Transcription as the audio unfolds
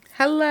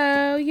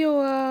Hello, you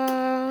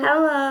all.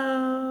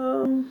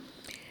 Hello.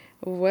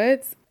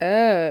 What's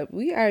up?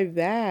 We are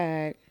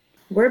back.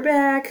 We're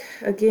back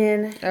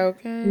again. New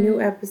Okay.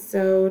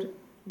 episode.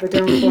 But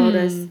don't quote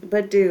us.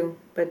 But do.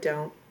 But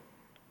don't.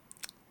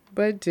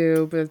 But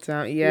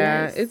don't.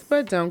 Yeah, it's Yes.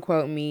 But Don't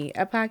Quote Me,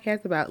 a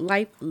podcast about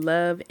life,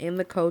 love, and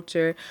the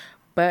culture.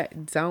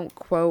 But don't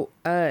quote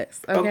us,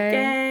 okay?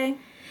 Okay.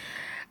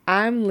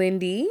 I'm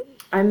Lindy,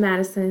 I'm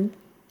Madison.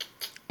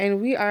 and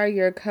we are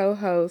your co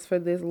hosts for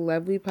this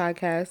lovely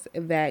podcast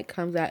that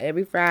comes out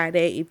every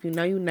Friday. If you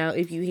know, you know.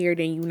 If you hear,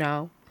 then you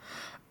know.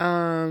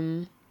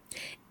 Um,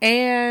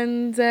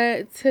 And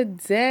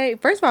today,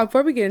 first of all,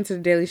 before we get into the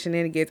daily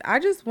shenanigans, I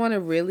just want to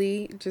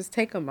really just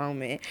take a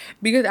moment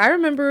because I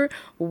remember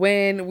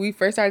when we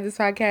first started this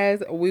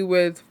podcast, we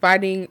was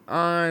fighting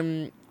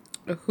on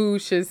who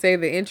should say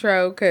the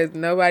intro because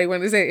nobody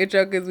wanted to say the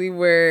intro because we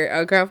were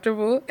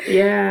uncomfortable.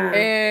 Yeah.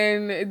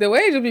 And the way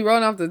it just be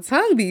rolling off the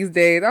tongue these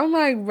days, I'm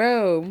like,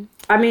 bro,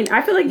 I mean,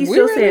 I feel like you we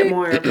still say it really.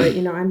 more,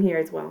 but I'm here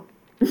as well.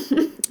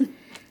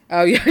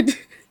 Oh yeah.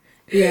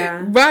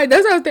 Yeah. Right,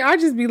 that's what I think. I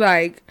just be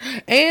like,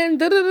 and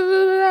da da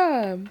da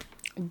da da.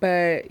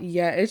 But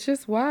yeah, it's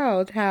just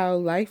wild how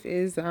life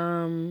is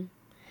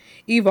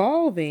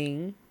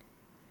evolving.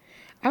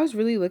 I was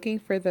really looking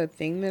for the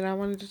thing that I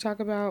wanted to talk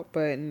about,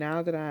 but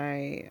now that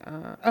I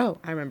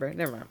remember.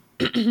 Never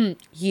mind.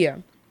 Yeah.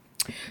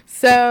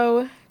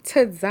 So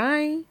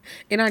today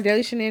in our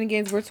daily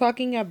shenanigans, we're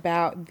talking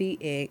about the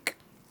ick.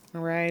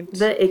 All right.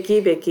 The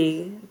icky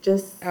bicky.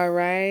 All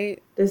right.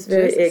 Just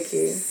very Just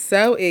icky.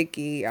 so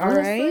icky. All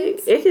right.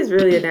 Honestly, ick is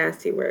really a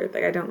nasty word.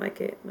 Like, I don't like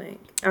it. Like,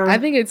 I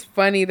think it's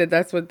funny that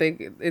that's what it's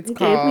you gave me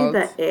called.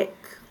 the ick.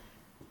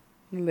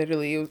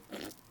 Literally,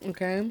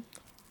 okay.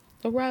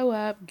 Throw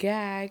up,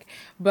 gag.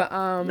 But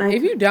if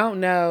Like, you don't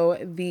know,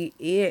 the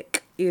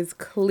ick is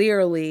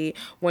clearly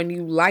when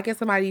you liking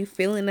somebody, you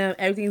feeling them,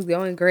 everything's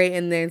going great,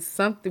 and then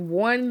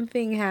one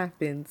thing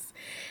happens,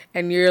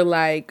 and you're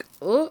like,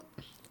 oh,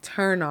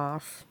 turn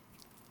off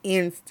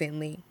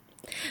instantly.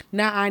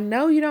 Now I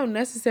know you don't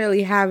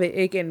necessarily have an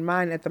ick in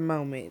mind at the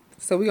moment,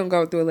 so we're gonna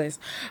go through a list.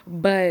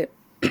 But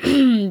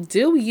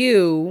do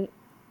you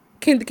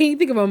can you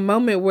think of a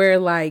moment where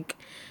like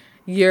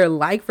your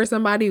like for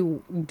somebody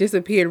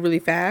disappeared really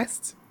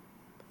fast?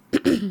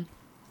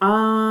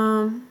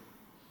 um,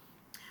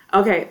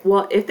 okay,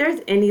 well, if there's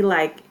any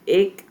like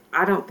ick,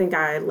 I don't think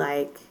I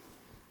like.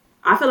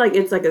 I feel like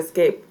it's like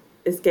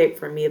escape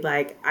for me.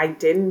 Like, I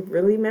didn't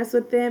really mess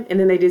with them, and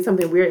then they did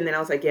something weird, and then I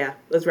was like, yeah,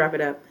 let's wrap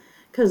it up.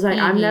 Cause like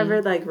I've Mm-hmm.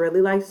 never like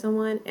really liked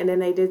someone, and then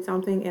they did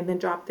something, and then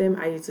dropped them.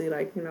 I usually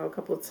like a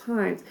couple of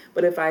times,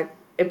 but if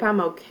I'm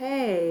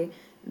okay,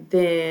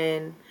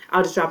 then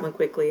I'll just drop them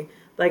quickly.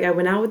 Like, I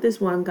went out with this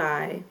one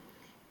guy,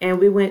 and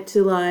we went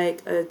to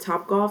like a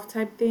Top Golf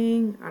type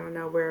thing. I don't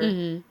know where,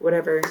 Mm-hmm.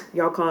 whatever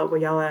y'all call it,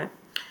 where y'all at.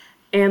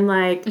 And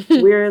like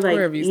we're like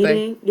Wherever you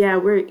stay. eating, yeah,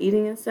 we're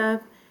eating and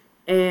stuff.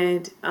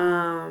 And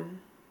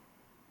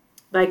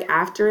like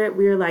after it,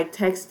 we were like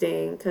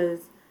texting because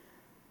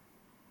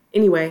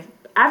anyway,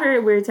 after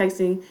it, we were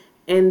texting,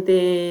 and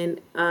then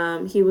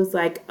he was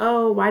like,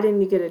 "Oh, why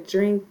didn't you get a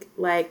drink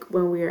like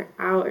when we were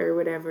out or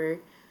whatever?"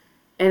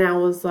 And I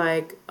was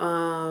like,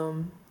 I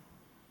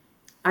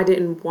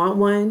didn't want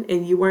one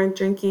and you weren't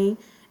drinking.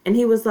 And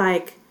he was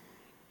like,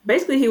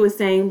 basically, he was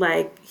saying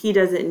like he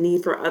doesn't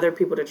need for other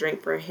people to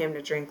drink for him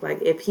to drink.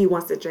 Like, if he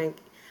wants to drink,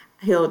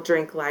 he'll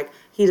drink. Like,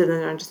 he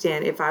doesn't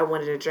understand if I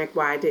wanted to drink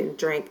why I didn't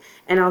drink.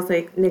 And I was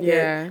like, nigga,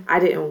 Yeah. I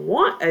didn't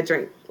want a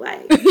drink.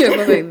 Like, Yeah, I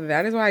was like,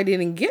 that is why I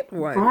didn't get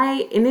one.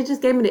 right. And it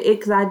just gave me the ick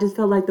because I just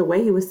felt like the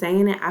way he was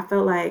saying it, I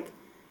felt like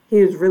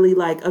he was really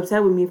like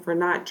upset with me for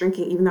not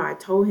drinking, even though I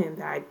told him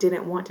that I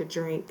didn't want to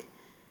drink.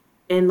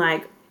 And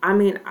like, I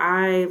mean,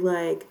 I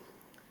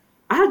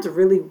had to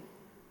really,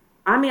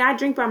 I mean, I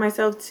drink by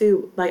myself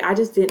too. Like, I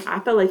just didn't, I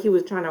felt like he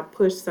was trying to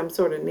push some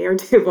sort of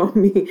narrative on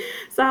me.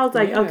 So I was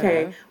like, Yeah.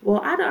 okay,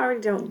 well,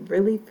 already don't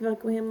really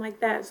fuck with him like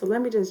that. So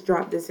let me just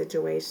drop this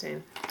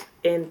situation.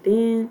 And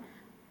then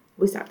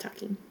we stopped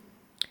talking.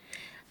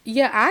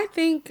 Yeah,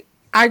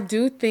 I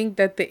do think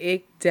that the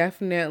ick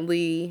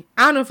definitely,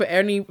 I don't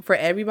know for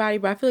everybody,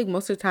 but I feel like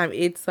most of the time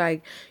it's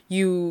like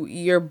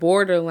you're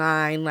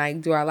borderline,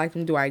 like do I like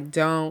them, do I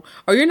don't,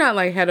 or you're not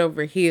like head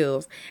over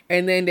heels,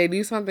 and then they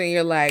do something,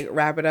 you're like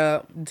wrap it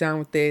up, done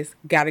with this,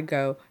 gotta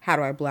go, how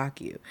do I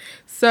block you?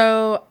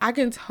 So I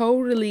can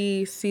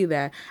totally see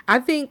that. I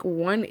think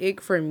one ick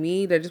for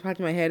me that just popped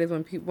in my head is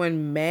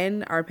when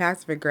men are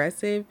passive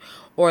aggressive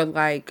or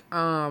like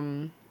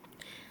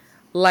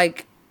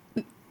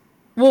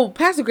well,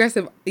 passive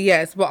aggressive,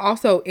 yes, but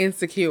also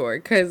insecure.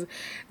 Cause,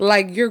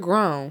 like, you're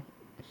grown.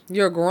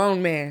 You're a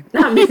grown man.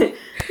 I mean,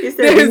 you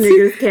said these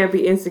niggas can't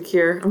be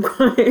insecure. I'm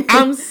going.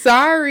 I'm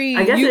sorry.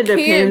 I guess You it can't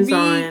depends be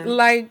on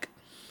like,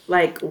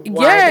 why they're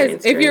yes. If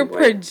insecure you're and what.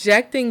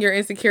 projecting your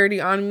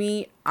insecurity on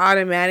me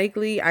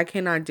automatically, I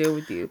cannot deal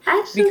with you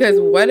because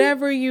Actually,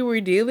 whatever you were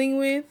dealing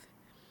with,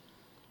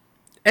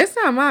 it's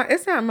not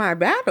my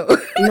battle.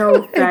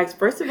 no facts.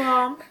 First of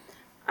all,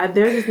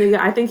 there's this nigga.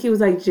 I think he was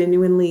like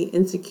genuinely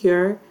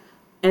insecure,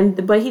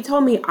 And but he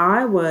told me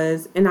I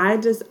was, and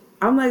I'm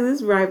like, this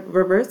is right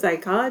reverse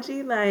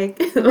psychology, like,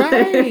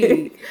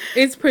 Right.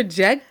 It's I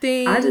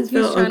projecting. just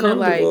He's felt trying to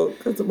like, uncomfortable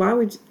because why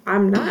would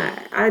I'm not?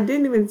 I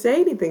didn't even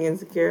say anything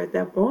insecure at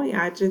that point.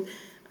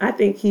 I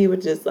think he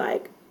was just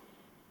like,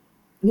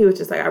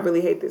 I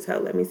really hate this hoe.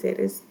 Let me say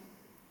this.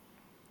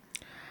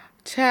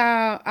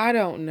 child, I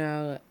don't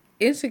know.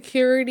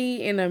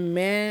 Insecurity in a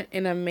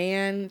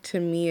man to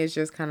me is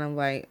just kind of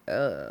like,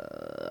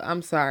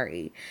 I'm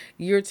sorry.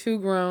 You're too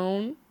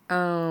grown.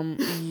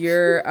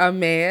 You're a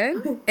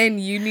man and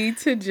you need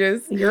to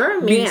just You're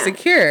a be man.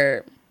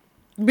 secure.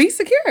 Be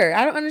secure.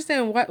 I don't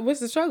understand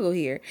what's the struggle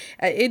here.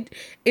 It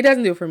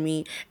doesn't do it for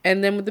me.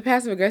 And then with the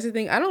passive aggressive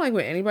thing, I don't like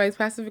when anybody's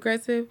passive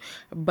aggressive,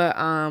 but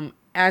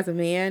as a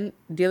man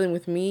dealing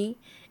with me,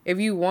 if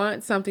you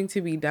want something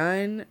to be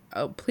done,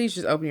 please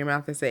just open your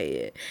mouth and say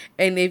it.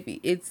 And if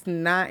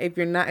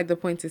you're not at the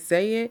point to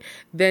say it,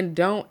 then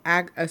don't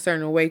act a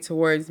certain way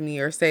towards me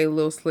or say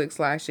little slick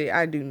slash shit.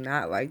 I do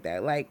not like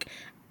that. Like,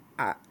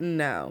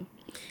 no,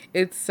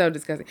 it's so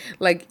disgusting.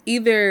 Like,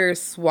 either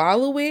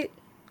swallow it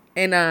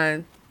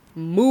and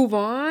move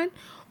on,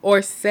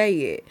 or say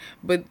it.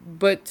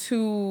 But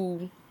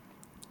to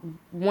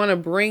want to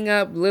bring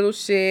up little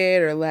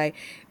shit or like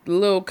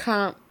little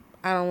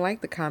I don't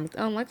like the comments.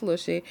 I don't like the little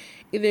shit.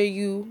 Either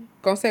you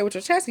gonna say it with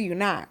your chest or you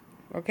not.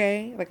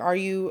 Okay? Like, are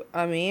you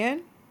a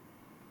man?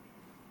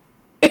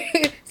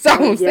 So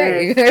I'm Yes.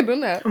 saying. I don't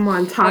know. Come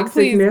on, Like,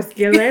 toxic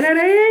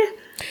masculinity.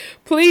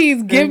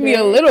 please give me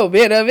a Okay. little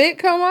bit of it.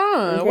 Come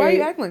on. Why are you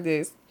Okay. acting like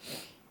this?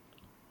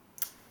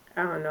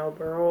 I don't know,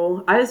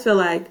 bro. I just feel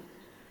like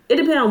it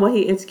depends on what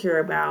he insecure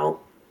about.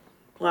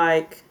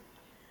 Like,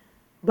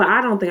 but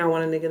I don't think I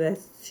want a nigga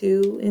that's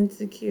too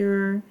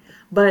insecure.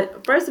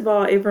 But first of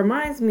all, it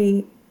reminds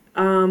me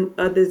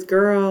of this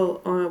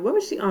girl on, what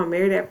was she on,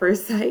 Married at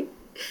First Sight?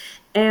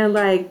 And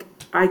like,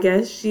 I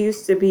guess she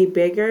used to be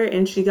bigger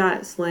and she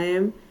got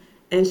slim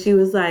and she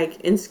was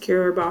like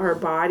insecure about her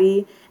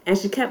body and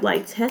she kept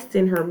like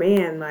testing her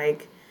man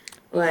like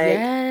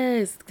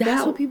Yes,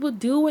 that's that. what people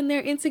do when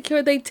they're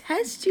insecure. They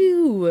test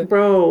you.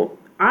 Bro,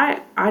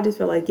 I just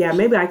felt like, yeah,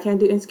 maybe I can't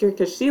do insecure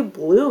because she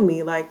blew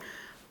me like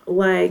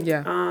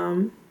Yeah.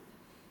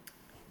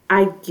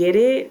 I get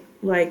it,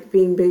 like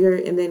being bigger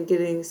and then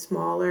getting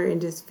smaller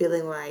and just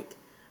feeling like,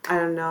 I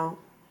don't know,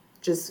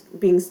 just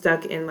being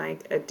stuck in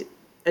like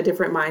a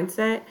different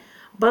mindset.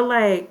 But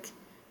like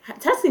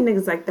testing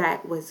niggas like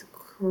that was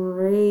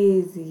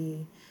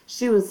crazy.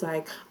 She was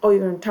like, oh,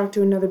 you're gonna talk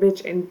to another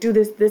bitch and do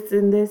this, this,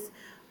 and this.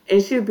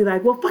 And she would be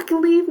like, well,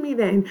 fucking leave me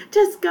then.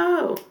 Just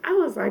go. I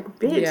was like,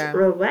 bitch, Yeah.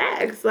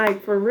 relax.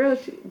 Like, for real.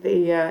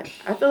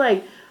 I feel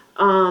like,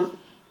 um,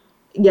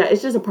 yeah,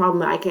 it's just a problem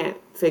that I can't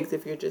fix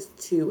if you're just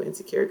too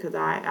insecure because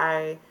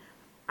I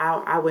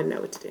wouldn't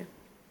know what to do.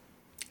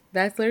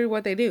 That's literally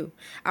what they do.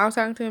 I was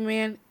talking to a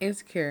man,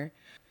 insecure.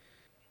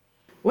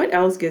 What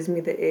else gives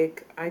me the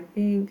ick? I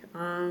think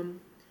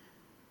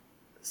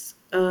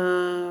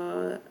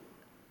uh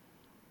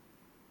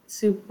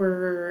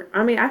super,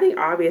 I mean, I think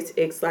obvious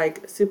icks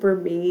like super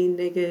mean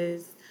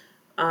niggas,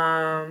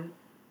 um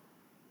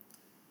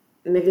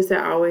niggas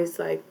that always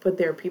like put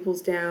their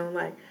peoples down,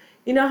 like,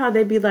 you know how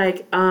they be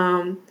like,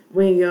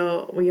 when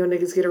your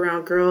niggas get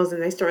around girls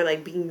and they start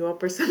like beating you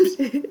up or some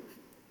shit.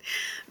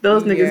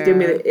 Those niggas give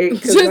me Yeah. the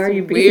ick because why Just are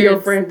you beating your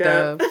weird friend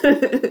up?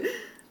 stuff.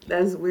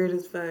 That's weird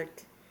as fuck.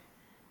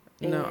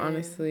 No, And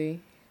honestly.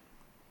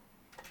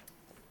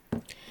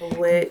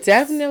 lit.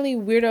 Definitely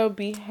weirdo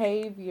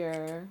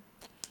behavior.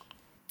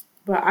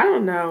 But I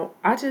don't know.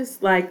 I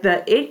just like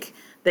the ick.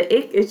 The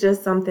ick is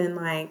just something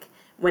like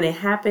when it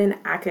happened,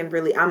 I'm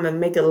gonna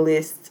make a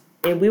list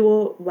and we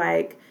will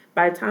like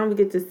by the time we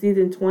get to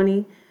season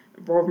 20,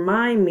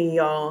 remind me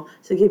y'all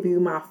to give you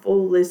my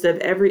full list of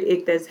every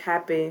ick that's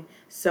happened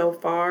so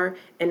far,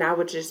 and I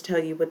would just tell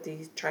you what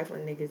these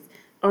trifling niggas,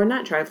 or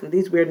not trifling,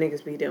 these weird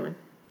niggas be doing.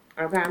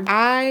 Okay?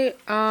 I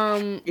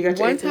You got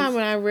your one ick time list?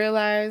 when I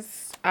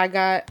realized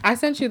I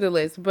sent you the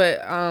list, but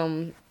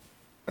a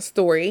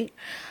story.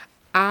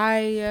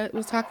 I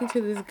was talking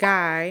to this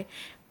guy,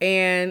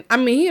 and I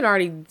mean, he had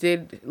already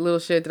did little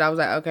shit that I was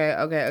like, okay,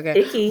 okay, okay.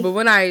 Icky. But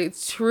when I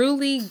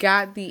truly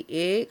got the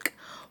ick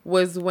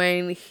was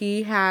when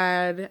he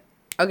had,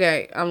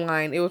 okay, I'm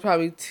lying. It was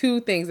probably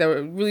two things that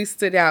really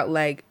stood out.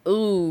 Like,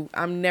 ooh,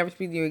 I'm never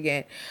speaking to you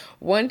again.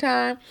 One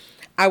time,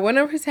 I went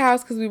over his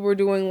house because we were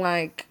doing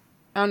like,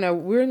 I don't know,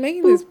 we were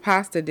making this Boop.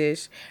 pasta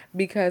dish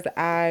because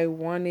I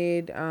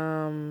wanted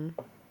Sorry,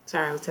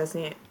 I was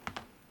testing it.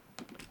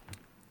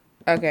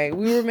 okay,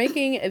 we were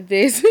making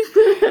this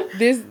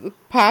this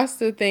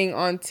pasta thing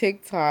on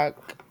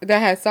TikTok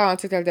that I saw on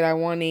TikTok that I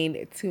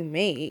wanted to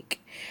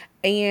make,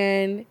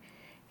 and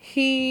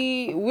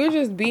we're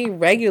just being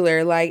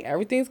regular, like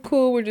everything's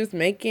cool. We're just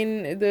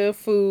making the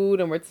food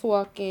and we're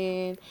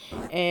talking,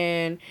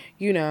 and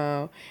you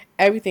know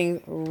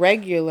everything's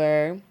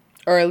regular,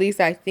 or at least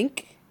I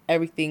think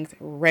Everything's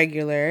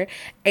regular.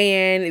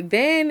 And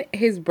then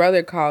his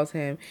brother calls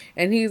him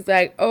and he's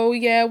like, "Oh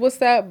yeah,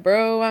 what's up,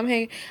 bro?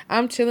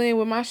 I'm chilling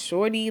with my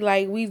shorty,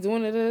 like we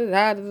doing it,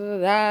 da, da, da, da,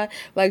 da."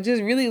 Like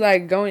just really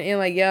like going in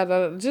like, yeah,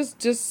 da, da,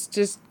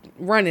 just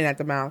running at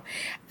the mouth.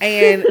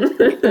 And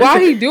while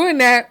he doing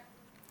that,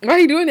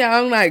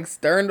 I'm like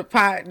stirring the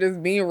pot,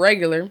 just being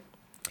regular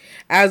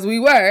as we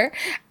were.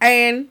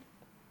 And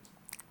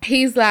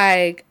he's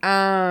like,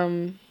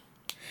 I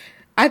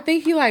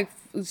think he like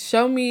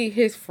showed me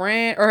his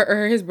friend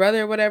or his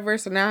brother or whatever.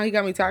 So now he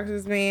got me talking to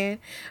this man.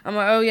 I'm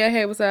like, "Oh yeah,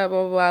 hey, what's up?"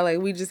 Blah blah blah. Like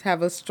we just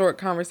have a short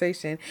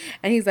conversation,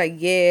 and he's like,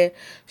 "Yeah,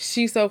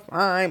 she's so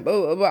fine." Blah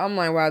blah blah. I'm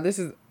like, "Wow, this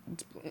is."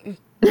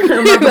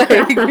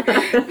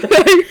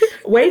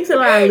 Wait till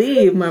I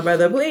leave, my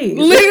brother, please.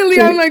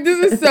 Literally, I'm like,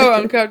 this is so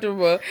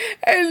uncomfortable.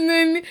 And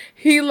then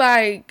he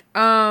like,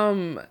 I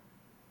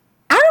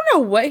don't know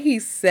what he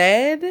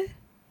said.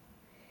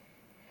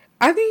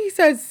 I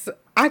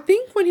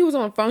think when he was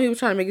on the phone, he was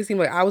trying to make it seem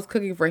like I was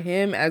cooking for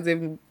him, as if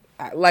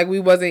like we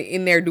wasn't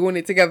in there doing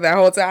it together that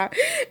whole time.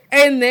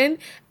 And then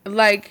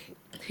like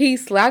he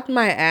slapped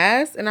my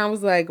ass, and I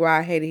was like, "Wow,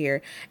 I hate it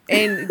here."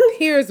 And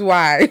here's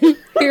why.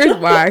 Here's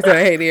why I said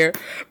I hate it here.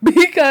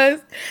 Because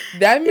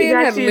that man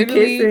had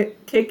literally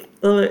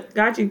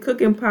got you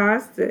cooking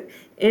pasta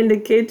in the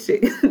kitchen.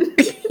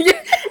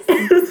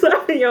 Yes.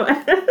 Slapping your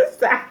ass.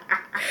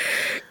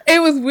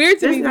 It was weird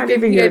to me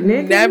because he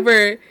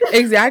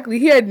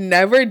had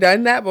never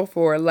done that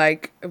before.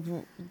 Like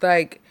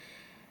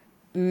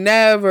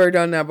never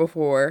done that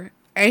before.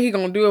 And he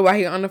gonna do it while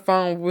he on the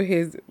phone with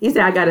his He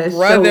said, "I gotta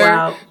show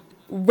out."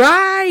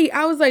 Right.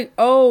 I was like,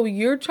 "Oh,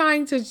 you're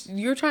trying to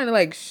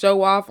like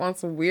show off on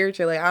some weird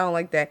shit. Like I don't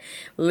like that."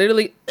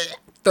 Literally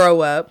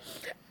throw up.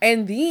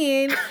 And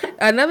then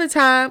another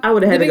time I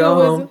would have had to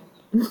go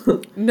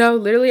home. No,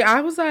 literally I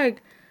was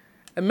like,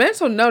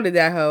 mental noted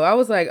that hoe. I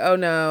was like, "Oh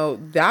no,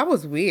 that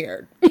was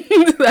weird."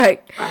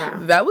 Like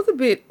that was a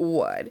bit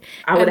odd.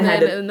 I would have had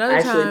to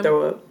actually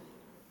throw up.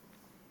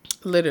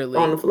 Literally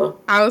on the floor.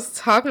 I was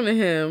talking to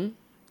him,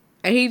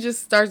 and he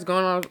just starts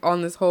going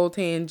on this whole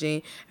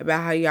tangent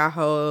about how y'all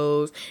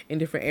hoes in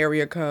different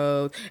area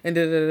codes and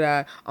da da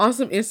da on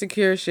some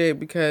insecure shit,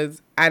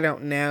 because I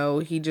don't know.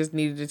 He just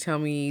needed to tell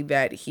me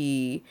that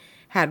he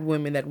had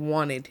women that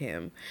wanted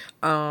him.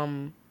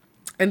 And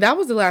that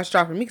was the last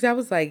straw for me, because I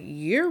was like,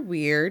 "You're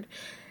weird.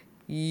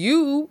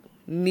 You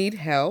need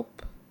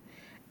help.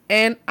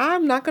 And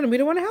I'm not going to be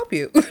the one to help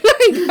you." Like,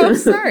 I'm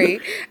sorry.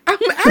 I'm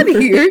out of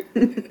here.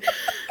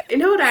 You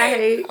know what I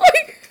hate?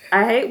 Like,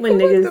 I hate when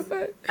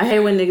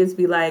niggas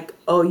be like,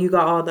 "Oh, you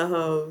got all the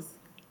hoes."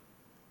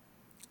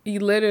 You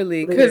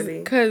literally.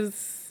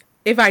 Because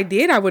if I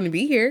did, I wouldn't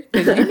be here.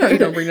 Because you know you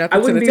don't bring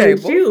nothing to the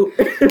table. You.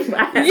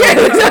 Yeah,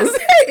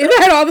 if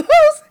I had all the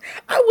hoes,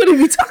 I wouldn't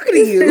be talking to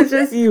you. It's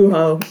just you,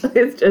 ho.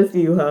 It's just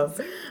you, ho.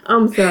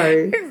 I'm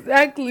sorry.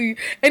 Exactly.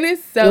 And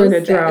it's so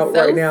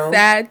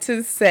sad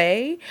to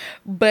say,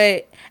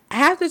 but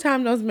half the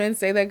time those men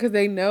say that because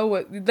they know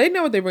what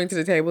they bring to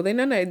the table. They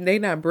know that they're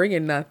not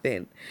bringing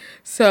nothing.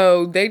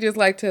 So they just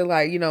like to,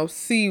 like, you know,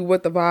 see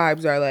what the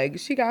vibes are. Like,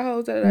 she got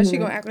hoes, she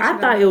gonna act like I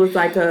thought it was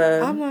like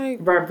a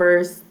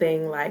reverse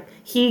thing. Like,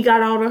 he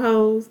got all the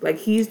hoes. Like,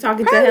 he's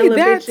talking to hella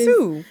bitches.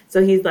 Too.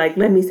 So he's like,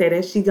 "Let me say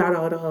that she got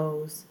all the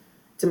hoes,"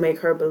 to make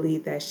her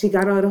believe that she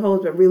got all the hoes,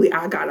 but really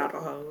I got all the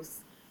hoes.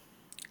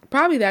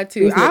 Probably that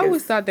too. I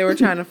always thought they were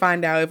trying to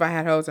find out if I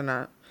had hoes or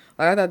not.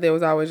 Like, I thought they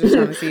was always just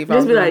trying to see if I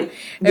was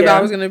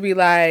gonna be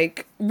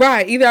like,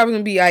 right, either I was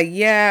gonna be like,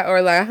 yeah,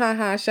 or like,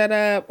 haha, shut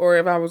up, or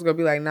if I was gonna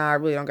be like, nah, I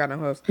really don't got no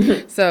hoes.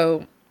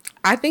 So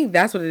I think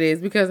that's what it is,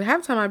 because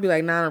half the time I'd be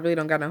like, nah, I really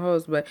don't got no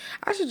hoes, but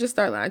I should just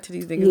start lying to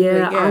these niggas.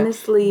 Yeah, like,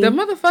 honestly, the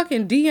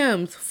motherfucking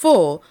DMs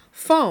full,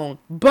 phone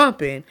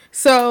bumping.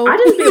 So I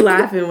just be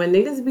laughing when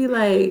niggas be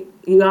like,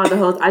 "You got the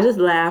hoes." I just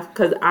laugh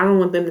because I don't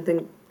want them to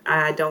think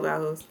I don't got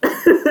hoes.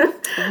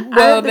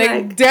 Well,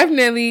 they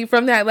definitely,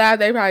 from that laugh,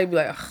 they probably be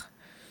like, "Ugh."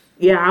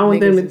 Yeah, I want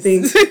them to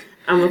think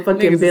I'm a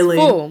fucking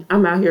villain.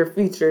 I'm out here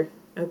feature.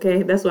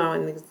 Okay, that's what I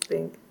want niggas to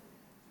think.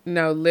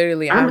 No,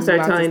 literally, I'm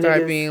about to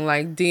start being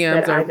like,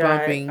 DMs are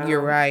bumping.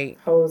 You're right.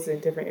 Hoes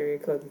in different area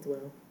codes as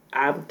well.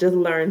 I've just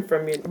learned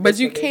from you. But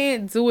you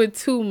can't do it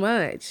too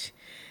much.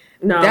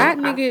 No, that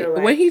nigga,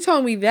 like, when he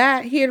told me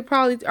that, he had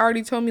probably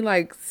already told me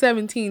like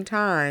 17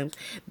 times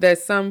that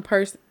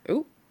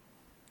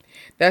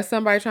that's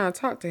somebody trying to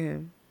talk to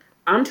him.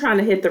 I'm trying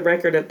to hit the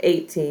record of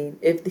 18.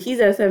 If he's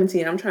at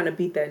 17, I'm trying to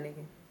beat that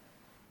nigga.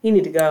 He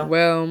need to go.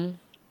 Well,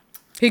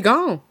 he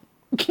gone.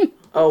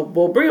 Oh,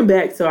 well, bring him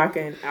back so I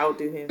can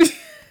outdo him.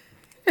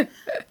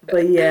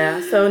 But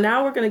yeah, so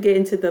now we're going to get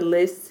into the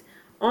list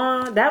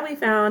that we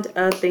found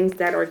of things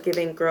that are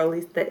giving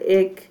girlies the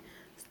ick.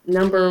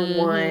 Number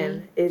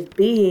one is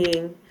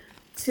being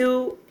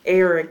too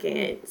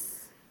arrogant.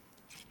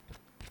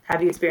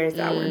 Have you experienced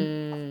that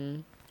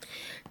one?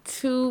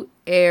 Too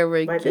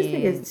arrogant. Like, this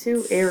nigga is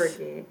too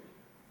arrogant.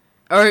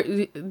 Or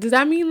does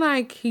that mean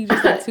like he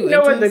just got too You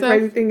know what the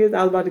crazy thing is?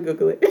 I was about to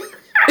Google it.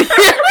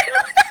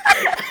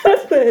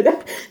 said,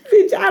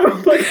 bitch, I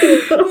don't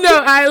fucking know.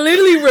 No, I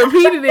literally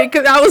repeated it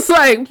because I was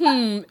like,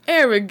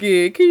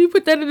 arrogant. Can you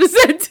put that in a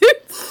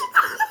sentence?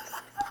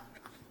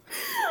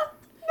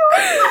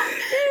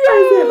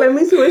 I said, let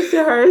me switch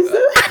to hers.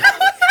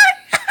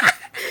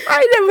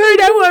 I never heard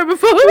that word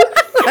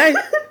before. Like,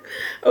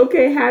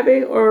 Okay,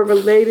 having or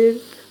related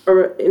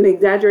or an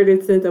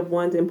exaggerated sense of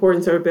one's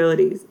importance or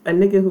abilities. A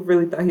nigga who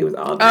really thought he was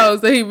all that. oh,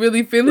 so he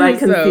really feeling Like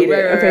himself. conceited.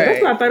 Right, Okay,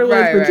 that's what I thought it was,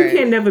 right, but you right.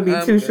 can't never be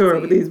too sure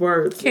with conceited. these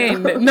words.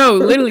 No,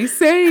 literally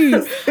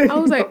same. I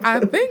was like, I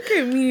think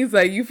it means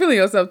like you feeling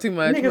yourself too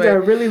much. Niggas but-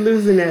 are really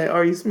losing that.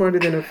 Are you smarter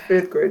than a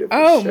fifth grader? For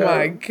Oh sure.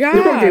 my You're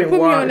God. getting Put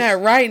me on washed.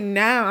 that right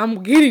now.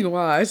 I'm getting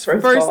washed.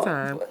 First of all,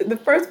 time. The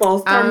first of all,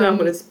 starting off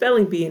with a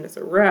spelling bee and it's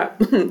a rap.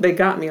 They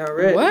got me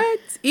already. What?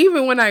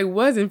 Even when I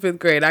was in 5th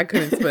grade, I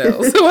couldn't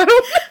spell. So I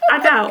don't.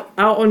 I got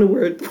out on the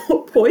word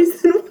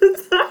poison one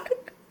time.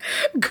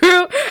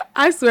 Girl,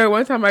 I swear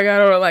one time I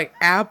got on like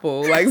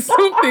apple, like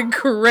something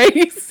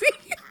crazy.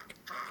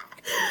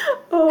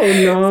 Oh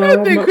no.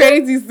 Something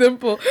crazy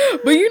simple.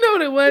 But you know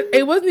what it was?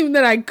 It wasn't even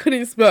that I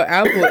couldn't spell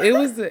apple. It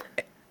was, and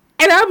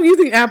I'm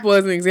using apple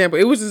as an example.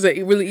 It was just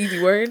a really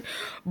easy word.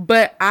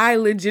 But I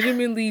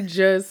legitimately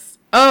just,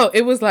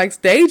 it was like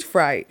stage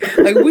fright.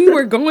 Like we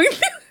were going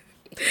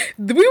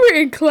we were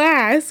in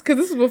class, because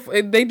this is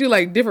before they do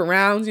like different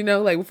rounds, you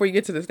know, like before you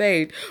get to the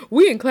stage.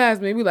 We in class,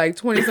 maybe like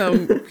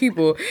 20-some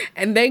people,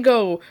 and they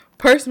go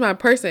person by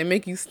person and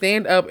make you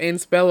stand up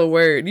and spell a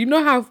word. You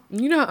know how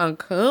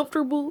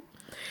uncomfortable?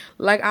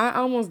 Like I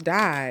almost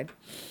died.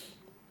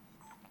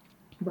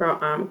 Bro,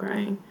 I'm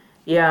crying.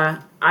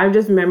 Yeah, I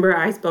just remember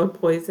I spelled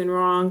poison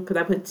wrong because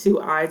I put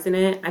 2 I's in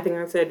it. I think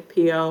I said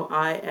Poision.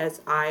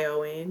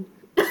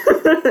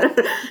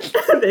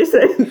 They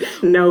said,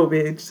 no,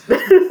 bitch.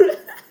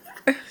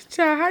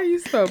 Child, how do you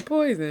spell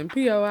poison?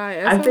 Poison?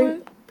 I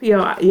think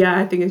yeah,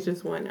 I think it's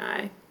just 1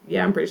 I.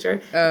 Yeah, I'm pretty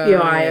sure.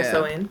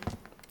 Poison.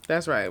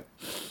 That's right.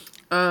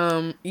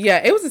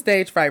 Yeah, it was a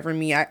stage fright for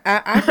me. I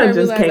realized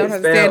I was can't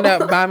have to stand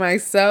up by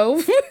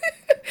myself.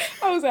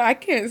 I was like,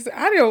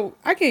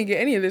 I can't get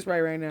any of this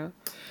right now.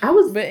 I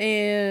was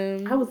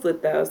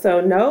lit though. So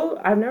no,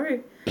 I've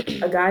never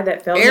a guy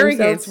that felt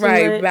arrogance, himself too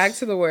right? much. Back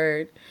to the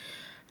word.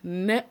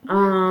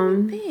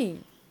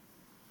 Thing.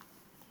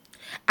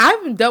 I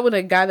haven't dealt with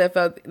a guy that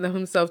felt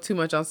himself too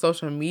much on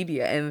social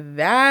media, and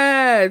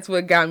that's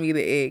what got me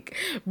the ick.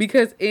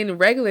 Because in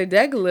regular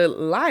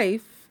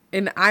life,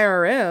 in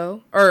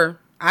IRL or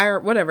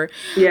whatever,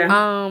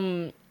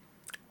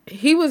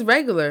 he was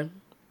regular.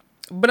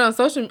 But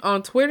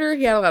on Twitter,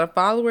 he had a lot of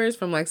followers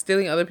from like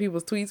stealing other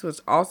people's tweets, which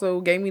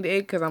also gave me the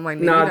ick because I'm like,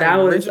 no, that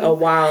was a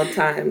wild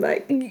time.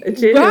 Like,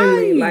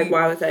 genuinely, like,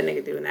 why was that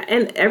nigga doing that?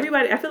 And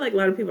everybody, I feel like a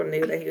lot of people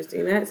knew that he was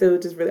doing that, so it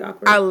was just really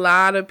awkward. A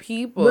lot of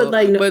people, but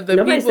like,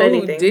 the people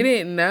who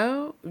didn't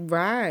know,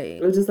 right?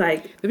 It was just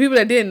like the people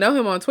that didn't know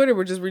him on Twitter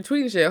were just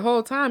retweeting shit the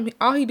whole time.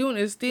 All he doing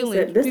is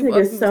stealing. This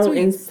nigga's so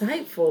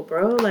insightful,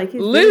 bro. Like,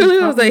 he's literally,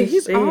 I was like,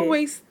 he's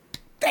always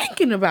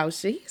thinking about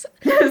shit.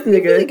 This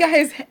nigga really got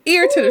his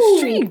ear to the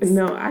streets.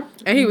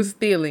 And he was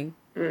stealing.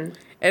 And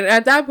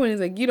at that point, he's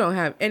like, you don't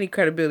have any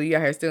credibility. You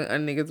out here stealing other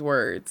niggas'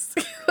 words.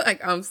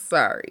 Like, I'm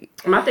sorry.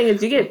 My thing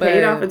is, you get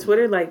paid off of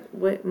Twitter. Like,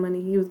 what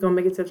money he was gonna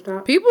make it to the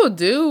top? People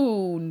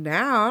do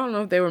now. I don't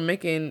know if they were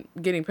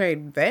getting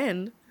paid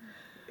then.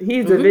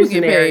 He's a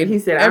visionary. He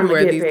said, "I'm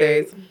gonna get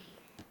paid." Days.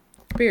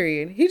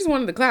 Period. He just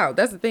wanted the clout.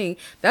 That's the thing.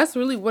 That's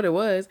really what it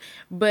was.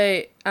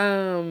 But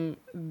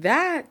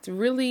that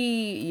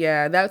really,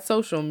 that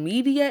social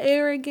media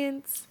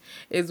arrogance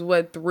is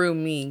what threw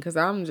me. Because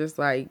I'm just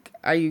like,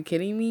 are you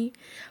kidding me?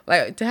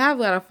 Like, to have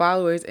a lot of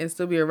followers and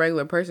still be a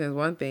regular person is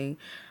one thing.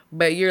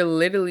 But you're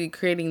literally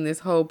creating this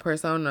whole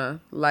persona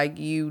like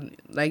you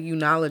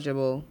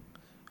knowledgeable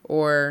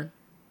or,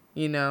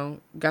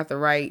 got the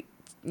right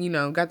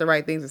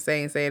things to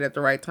say and say it at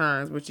the right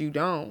times, but you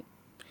don't.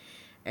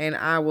 And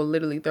I will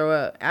literally throw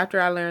up. After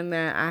I learned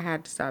that, I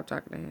had to stop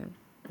talking to him.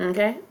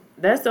 Okay.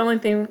 That's the only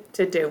thing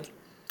to do.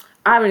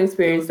 I haven't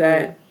experienced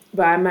that,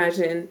 but I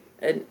imagine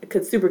a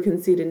super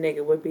conceited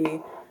nigga would be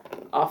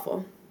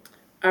awful.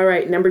 All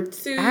right, number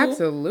 2.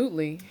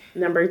 Absolutely.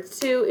 Number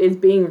 2 is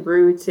being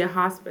rude to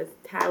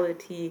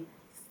hospitality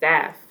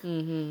staff.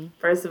 Mm-hmm.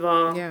 First of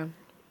all,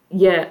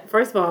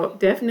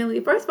 definitely.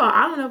 First of all,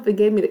 I don't know if it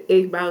gave me the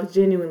ick, but I was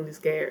genuinely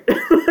scared.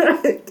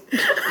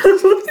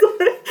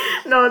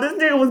 No, this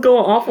nigga was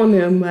going off on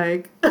them.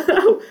 Like,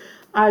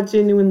 I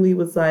genuinely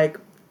was like,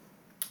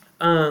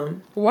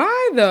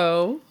 why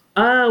though?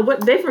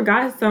 What they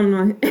forgot something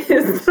on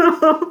his.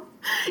 So,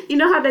 you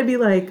know how they be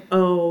like,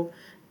 oh,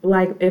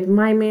 like if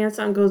my man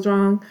something goes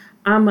wrong,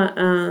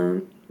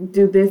 I'ma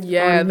do this.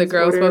 Yeah, the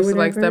girl's supposed to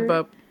like step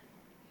up.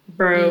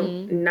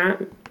 Bro,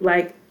 not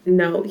like.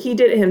 No, he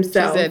did it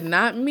himself. She said,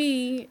 not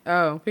me.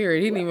 Oh,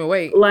 period. He didn't even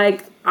wait.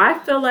 Like, I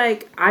feel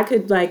like I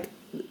could, like,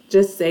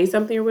 just say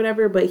something or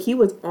whatever, but he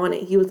was on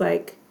it. He was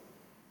like,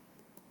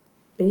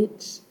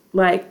 bitch.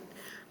 Like,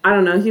 I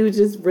don't know. He was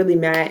just really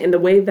mad. And the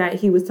way that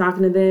he was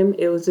talking to them,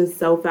 it was just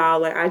so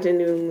foul. Like, I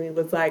genuinely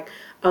was like,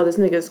 oh, this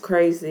nigga's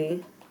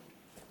crazy.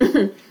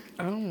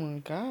 Oh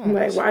my I'm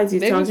like, gosh. why is he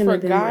They just talking to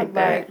them forgot like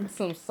that? like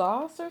some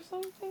sauce or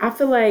something? I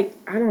feel like,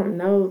 I don't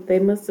know, they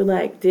must have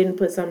like didn't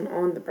put something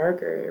on the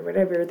burger or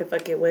whatever the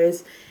fuck it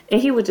was.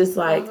 And he was just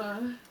like,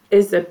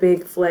 it's a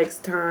big flex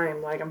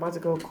time. Like, I'm about to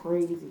go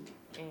crazy.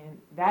 And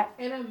that.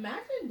 And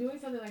imagine doing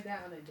something like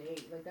that on a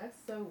date. Like, that's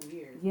so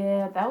weird.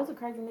 Yeah, that was a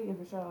crazy nigga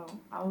for sure.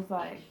 I was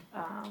like,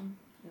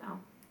 no.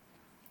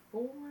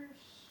 For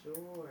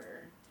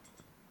sure.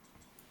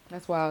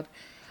 That's wild.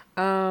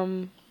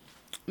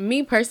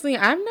 Me personally,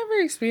 I've never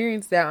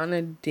experienced that on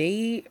a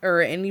date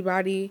or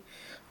anybody.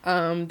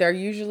 They're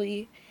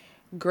usually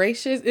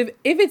gracious. If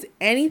it's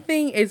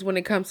anything, is when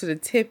it comes to the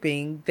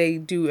tipping, they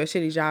do a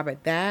shitty job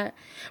at that.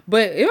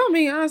 But if I'm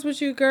being honest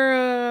with you,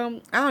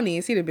 girl, I don't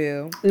even see the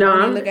bill. No, I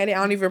don't even look at it.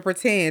 I don't even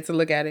pretend to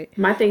look at it.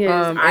 My thing is,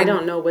 I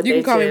don't know what you they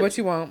can call tip. me what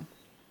you want.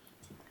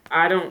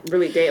 I don't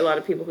really date a lot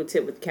of people who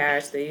tip with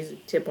cash. They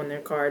usually tip on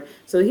their card.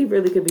 So he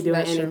really could be doing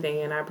That's anything,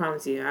 true. and I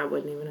promise you, I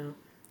wouldn't even know.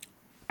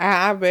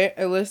 I bet.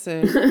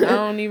 Listen,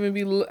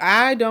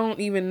 I don't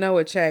even know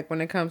a check when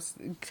it comes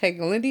to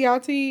taking Lindy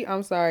out to eat.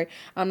 I'm sorry.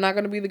 I'm not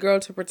gonna be the girl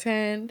to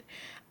pretend.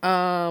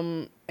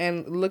 And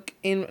look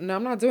in. No,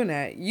 I'm not doing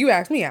that. You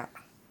ask me out,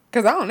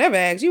 cause I don't ever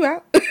ask you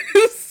out.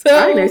 So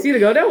I didn't ask you to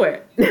go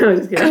nowhere. No,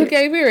 just kidding.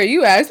 Okay, period.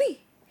 You ask me.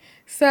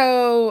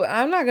 So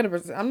I'm not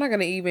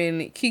gonna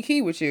even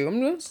kiki with you.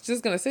 I'm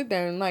just gonna sit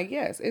there and like,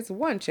 yes, it's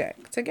one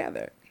check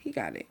together. He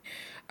got it.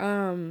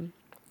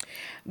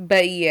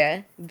 But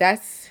yeah,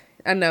 that's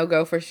a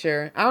no-go for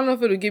sure. I don't know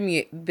if it would give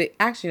me the...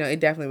 Actually, no, it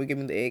definitely would give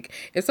me the ick.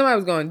 If somebody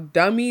was going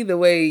dummy the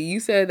way you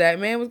said that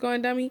man was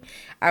going dummy,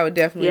 I would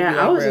definitely be like,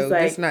 I was bro, just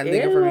like, this is not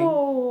nigga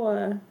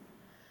for me.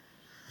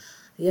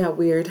 Yeah,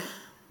 weird.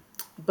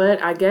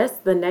 But I guess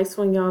the next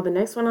one, y'all, the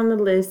next one on the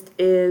list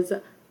is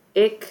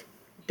ick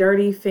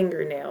dirty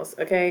fingernails.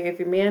 Okay? If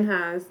your man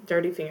has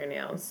dirty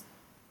fingernails.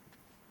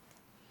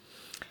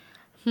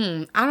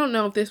 I don't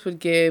know if this would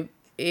give...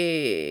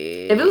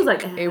 If it was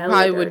like it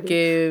probably would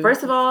give.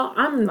 First of all,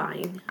 I'm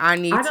lying. I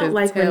don't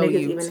like when niggas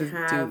even to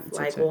have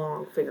like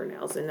long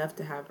fingernails enough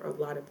to have a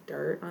lot of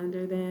dirt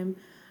under them,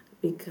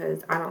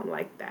 because I don't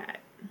like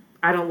that.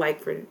 I don't like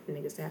for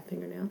niggas to have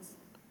fingernails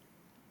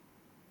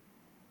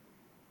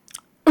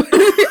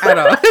at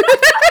all.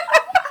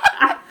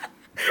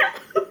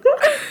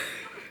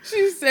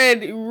 She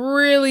said,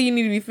 really, you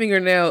need to be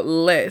fingernail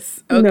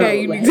less. Okay, no,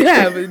 you need to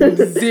have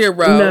 0.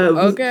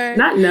 Nubs. Okay,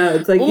 not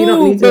nubs. Like, ooh, you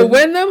don't need to. But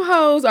when them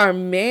hoes are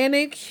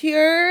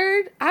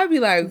manicured, I'd be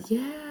like,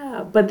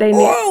 yeah, but they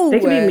can be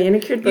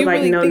manicured, but like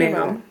really no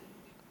nail.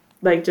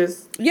 Like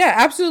just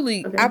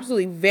absolutely,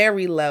 absolutely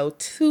very low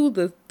to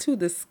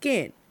the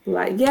skin.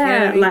 Like you know what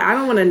I mean? Like I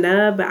don't want a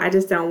nub, but I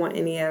just don't want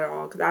any at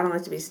all because I don't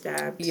like to be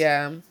stabbed.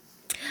 Yeah.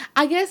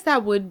 I guess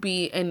that would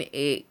be an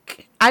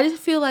ick. I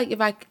just feel like if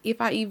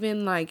I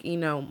even like,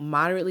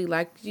 moderately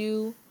liked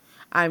you,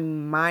 I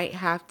might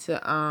have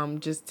to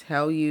just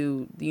tell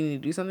you need to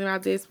do something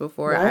about this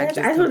before I just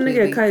I told a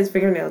nigga to cut his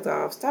fingernails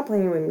off. Stop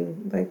playing with me.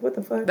 Like, what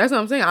the fuck? That's what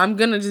I'm saying. I'm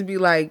gonna just be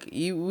like,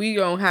 we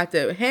don't have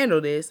to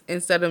handle this,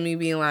 instead of me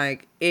being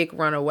like, ick,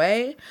 run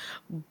away.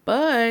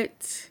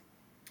 But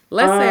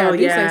let's say I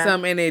do say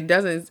something and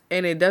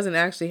it doesn't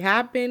actually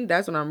happen,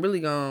 that's when I'm really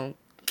gonna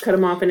cut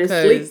him off in his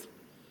sleep.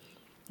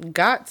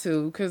 Got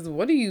to, because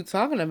what are you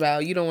talking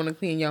about? You don't want to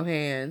clean your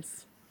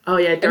hands. Oh,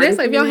 yeah. And it's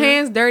like, if your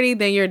hand's dirty,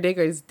 then your dick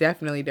is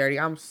definitely dirty.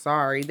 I'm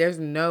sorry. There's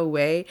no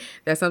way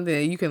that's something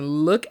that you can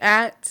look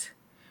at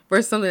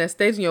versus something that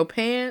stays in your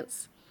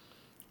pants.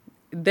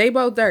 They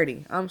both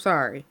dirty. I'm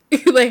sorry.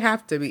 They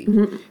have to be.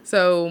 Mm-hmm.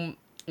 So,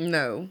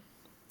 no.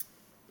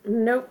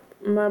 Nope,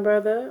 my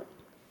brother.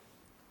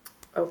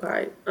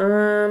 Okay.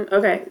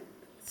 Okay.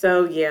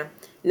 So, yeah.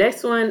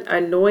 Next one,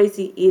 a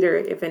noisy eater.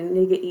 If a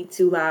nigga eat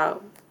too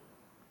loud.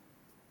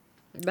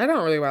 That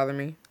don't really bother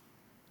me.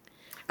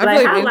 I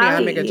feel like maybe I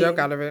make a joke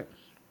out of it.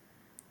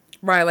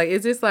 Right, like,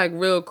 is this like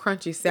real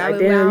crunchy salad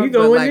like, damn, loud, you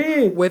going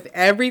in with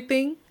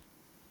everything?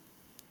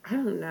 I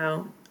don't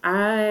know.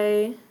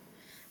 I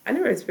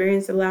never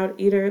experienced a loud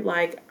eater.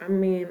 Like, I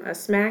mean, a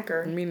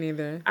smacker. Me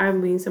neither. I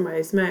mean,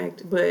 somebody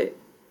smacked, but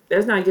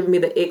that's not giving me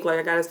the ick. Like,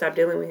 I gotta stop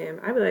dealing with him.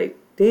 I'd be like,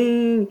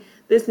 dang,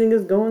 this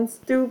nigga's going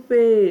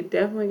stupid.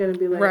 Definitely gonna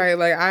be like, right.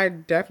 Like, I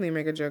definitely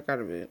make a joke out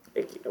of it.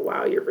 Like,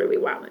 wow, you're really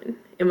wilding.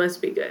 It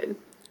must be good.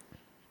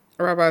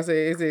 Or I'm about to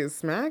say, is it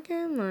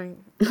smacking? Like,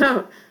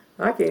 no,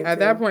 I can't. At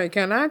that point,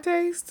 can I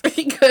taste?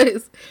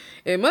 Because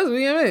it must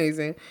be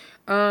amazing.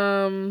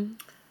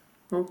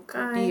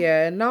 Okay.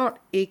 Yeah, not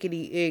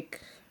ickety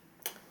ick.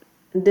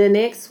 The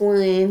next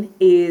one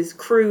is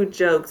crude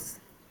jokes.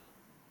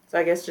 So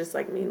I guess just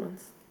like mean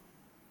ones.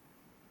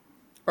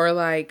 Or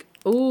like,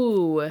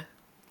 ooh.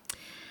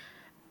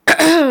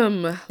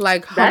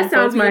 Like that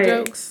sounds my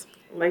jokes.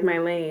 Like my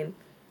lane.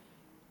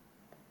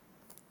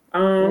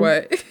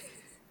 What?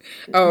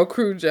 Oh, a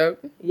crude joke.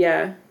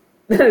 Yeah.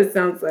 That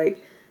sounds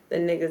like the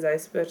niggas I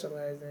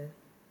specialize in.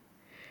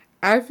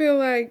 I feel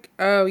like,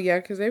 oh yeah,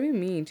 because they be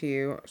mean to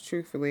you,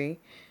 truthfully.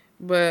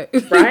 But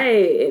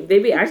right. They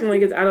be acting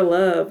like it's out of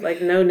love.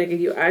 Like, no, nigga,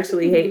 you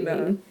actually hate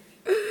me.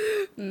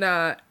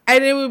 Nah.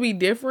 And it would be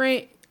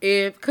different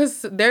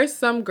Because there's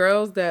some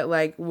girls that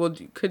like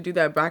could do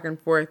that back and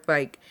forth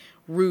like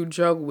rude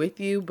joke with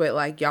you, but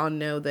like y'all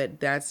know that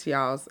that's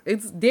y'all's.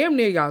 It's damn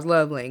near y'all's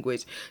love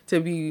language to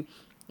be,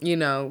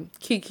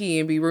 kiki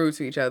and be rude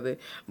to each other.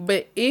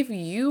 But if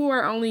you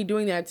are only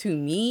doing that to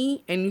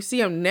me and you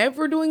see I'm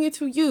never doing it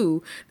to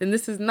you, then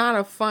this is not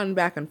a fun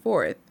back and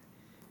forth.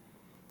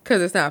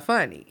 Because it's not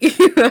funny.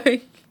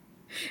 Like,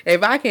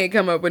 if I can't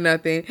come up with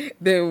nothing,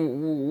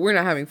 then we're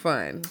not having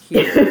fun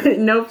here.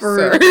 No,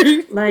 for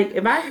real. Like,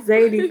 if I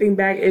say anything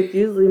back, it's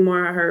usually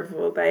more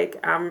hurtful. Like,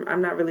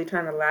 I'm not really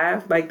trying to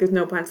laugh. Like, there's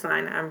no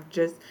punchline. I'm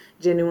just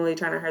genuinely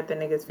trying to hurt the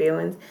nigga's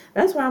feelings.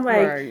 That's why I'm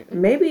like, right.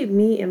 Maybe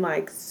me and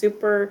like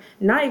super,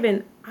 not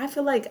even, I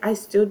feel like I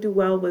still do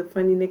well with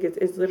funny niggas.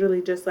 It's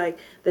literally just like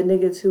the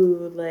niggas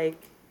who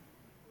like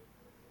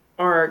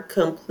are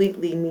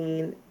completely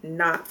mean,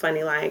 not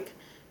funny. Like,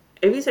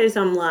 if you say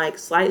something like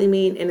slightly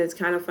mean and it's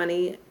kind of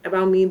funny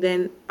about me,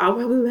 then I'll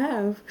probably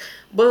laugh.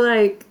 But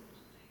like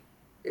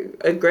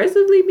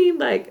aggressively mean,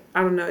 like,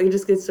 I don't know, it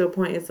just gets to a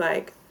point. It's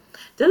like,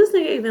 does this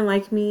nigga even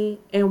like me?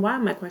 And why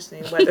am I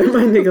questioning whether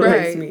my nigga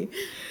right. likes me?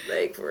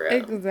 Like, for real.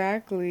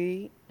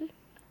 Exactly.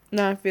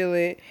 No, I feel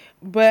it.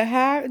 But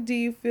how do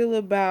you feel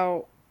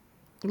about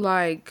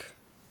like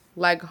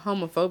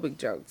homophobic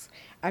jokes?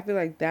 I feel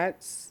like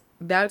that's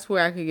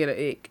where I could get an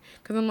ick.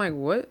 Because I'm like,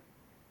 what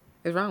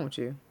is wrong with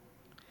you?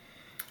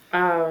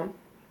 I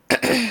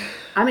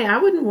mean, I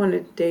wouldn't want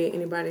to date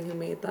anybody who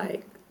made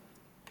like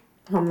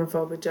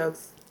homophobic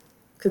jokes,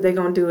 because they're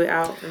gonna do it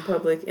out in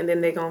public, and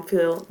then they're gonna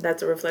feel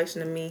that's a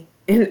reflection of me,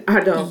 and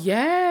I don't.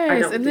 Yes, I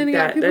don't and then you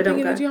got people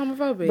thinking that you're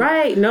homophobic.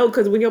 Right? No,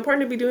 because when your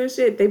partner be doing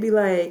shit, they be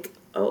like,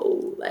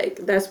 "Oh, like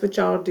that's what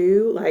y'all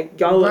do. Like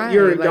y'all, right.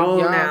 You're like, y'all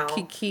now.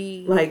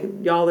 Kiki. Like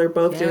y'all are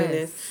both doing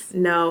this."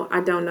 No,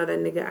 I don't know that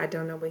nigga. I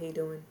don't know what he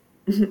doing.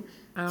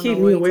 Keep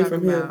me away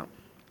from him.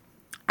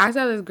 I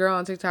saw this girl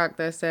on TikTok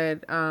that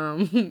said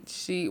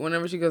she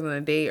whenever she goes on a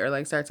date or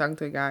like starts talking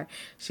to a guy,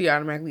 she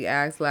automatically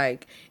asks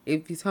like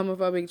if he's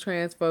homophobic,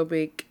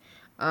 transphobic,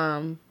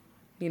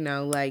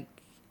 like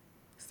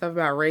stuff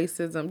about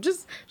racism.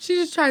 She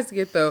just tries to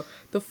get the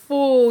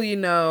full,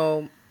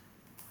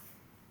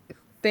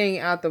 thing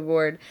out the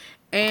board.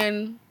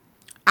 And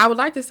I would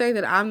like to say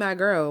that I'm that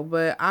girl,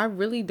 but I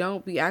really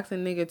don't be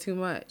asking nigga too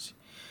much.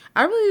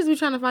 I really just be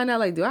trying to find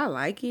out, like, do I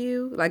like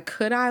you? Like,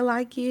 could I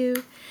like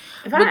you?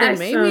 But then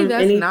maybe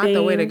that's not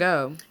the way to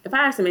go. If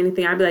I ask him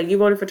anything, I'd be like, you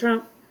voted for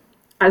Trump?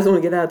 I just want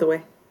to get that out of the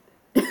way.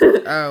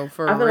 Oh,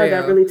 for real? I feel like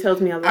that really tells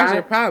me a lot. I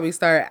should probably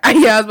start.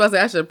 Yeah, I was about to say,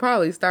 I should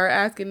probably start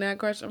asking that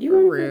question you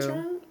for real. For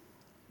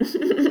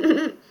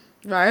Trump?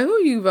 Right, who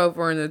you vote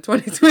for in the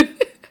 2020?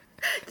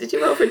 Did you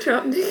vote for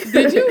Trump?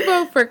 Did you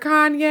vote for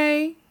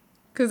Kanye?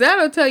 Because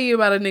that'll tell you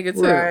about a nigga,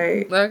 too.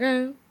 Right.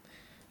 Okay?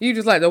 You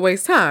just like to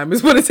waste time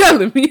is what it's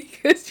telling me,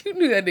 because you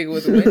knew that nigga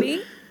was winning.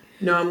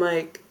 No, I'm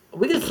like,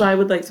 we could slide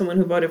with like someone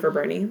who voted for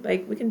Bernie.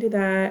 Like, we can do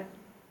that.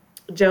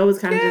 Joe was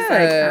kind of just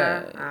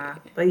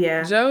like, but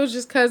yeah. Joe's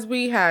just because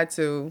we had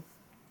to.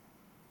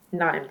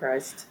 Not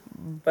impressed.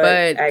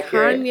 But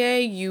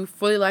Kanye, you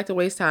fully like to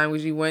waste time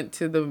because you went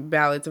to the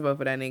ballot to vote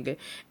for that nigga.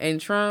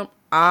 And Trump,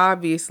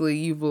 obviously,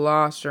 you've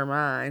lost your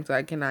mind, so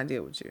I cannot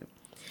deal with you.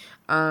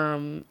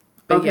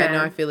 But okay. Yeah,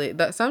 no, I feel it.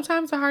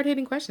 Sometimes the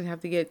hard-hitting questions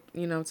have to get,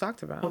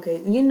 talked about.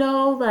 Okay,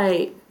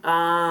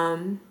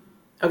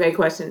 okay,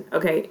 question.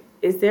 Okay,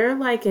 is there,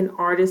 like, an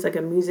artist, like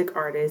a music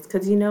artist?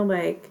 Because,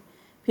 like,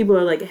 people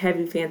are, like,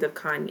 heavy fans of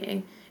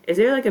Kanye. Is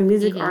there, like, a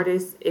music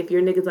artist, if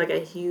your nigga's, like, a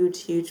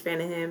huge, huge fan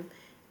of him,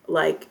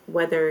 like,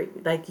 whether,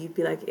 like, you'd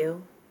be, like,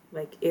 ill?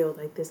 Like, ill,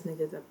 like, this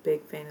nigga's a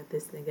big fan of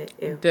this nigga,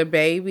 ill.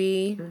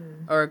 DaBaby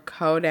or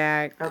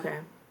Kodak. Okay.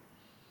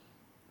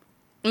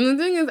 And the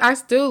thing is, I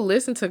still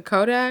listen to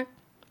Kodak.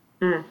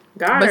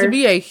 But to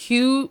be a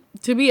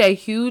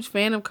huge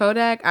fan of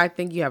Kodak, I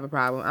think you have a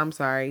problem. I'm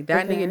sorry.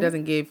 That nigga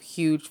doesn't give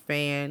huge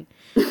fan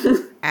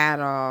at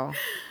all.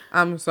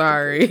 I'm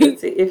sorry.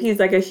 If he's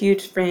like a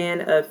huge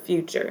fan of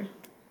Future.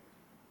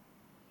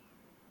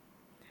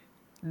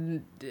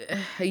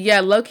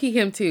 Yeah, low-key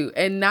him too.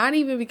 And not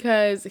even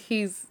because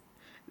he's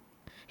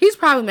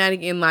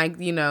problematic in like,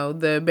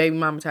 the baby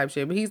mama type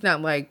shit, but he's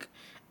not like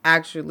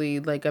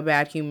actually like a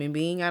bad human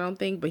being, I don't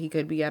think, but he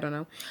could be, I don't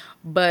know.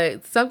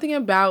 But something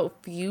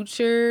about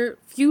Future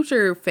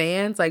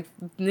fans, like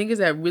niggas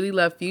that really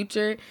love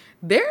Future,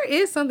 there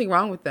is something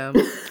wrong with them,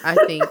 I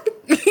think.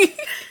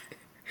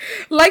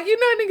 Like,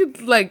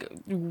 niggas like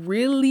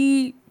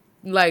really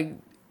like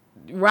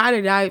ride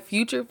or die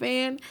Future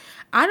fan,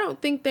 I don't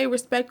think they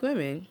respect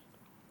women.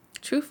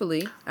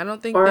 Truthfully, I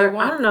don't think they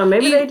want. I don't know,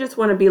 maybe they just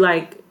want to be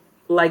like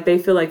they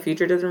feel like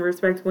Future doesn't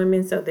respect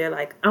women, so they're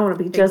like, I want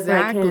to be just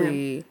like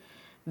him.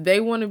 They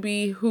want to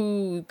be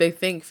who they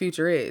think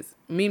Future is.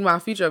 Meanwhile,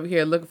 Future over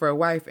here looking for a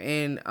wife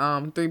and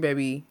three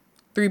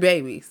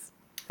babies,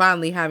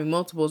 finally having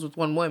multiples with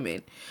one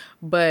woman.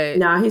 But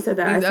he said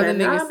that. I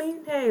said, I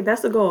mean, hey,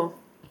 that's the goal.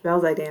 I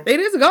was like, damn. It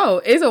is a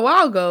goal. It's a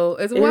wild goal.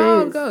 It's a It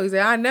wild is. goal. He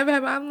said, I never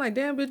have. I'm like,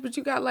 damn, bitch, but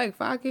you got like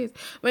 5 kids.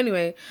 But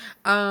anyway,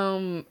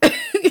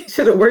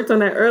 Should have worked on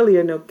that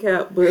earlier, no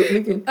cap. But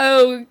we can.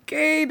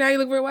 okay, now you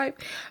look for a wife.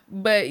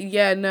 But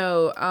yeah,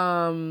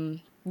 no.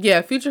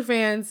 Yeah, Future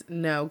fans,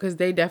 no, because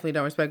they definitely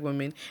don't respect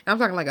women. And I'm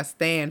talking like a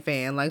stan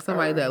fan, like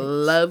somebody that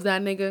loves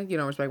that nigga. You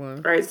don't respect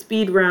women. All right,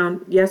 speed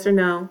round. Yes or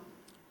no?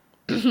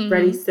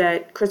 Ready,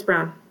 set. Chris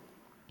Brown.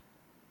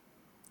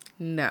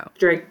 No.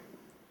 Drake.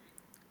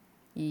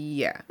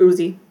 Yeah.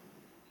 Uzi.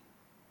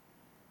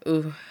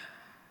 Ooh.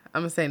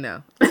 I'm gonna say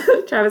no.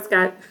 Travis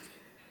Scott.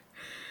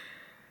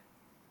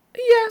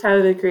 Yeah.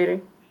 Tyler, the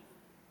Creator.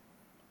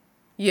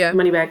 Yeah.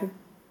 Moneybagg.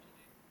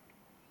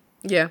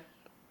 Yeah.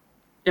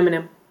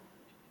 Eminem.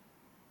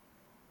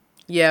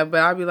 Yeah, but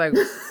I'll be like,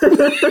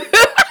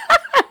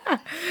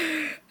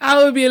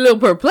 I would be a little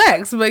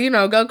perplexed, but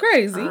go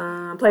crazy.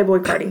 Playboy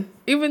Cardi.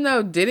 Even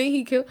though, didn't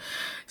he kill?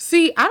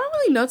 See, I don't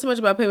really know too much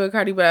about Playboy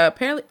Cardi, but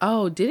apparently,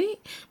 did he?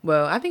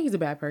 Well, I think he's a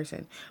bad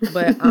person,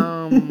 but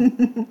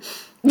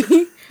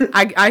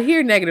I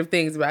hear negative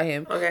things about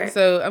him. Okay.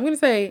 So I'm gonna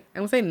say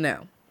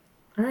no.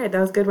 All right, that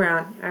was a good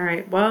round. All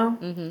right, well,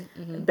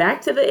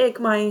 back to the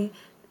ick. I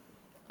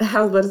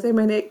was about to say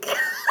my nick.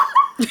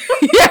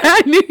 Yeah,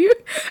 I knew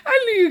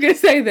you were gonna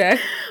say that.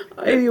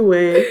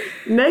 Anyway,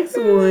 next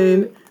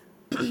one.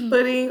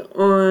 Putting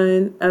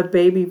on a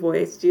baby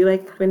voice. Do you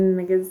like when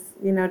niggas,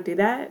 do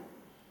that?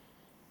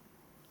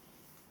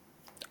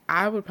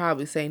 I would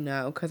probably say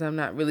no, because I'm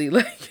not really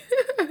like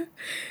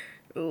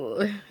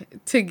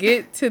to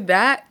get to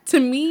that. To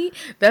me,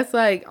 that's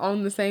like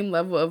on the same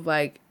level of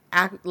like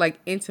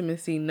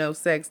intimacy, no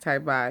sex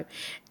type vibe,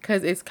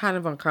 because it's kind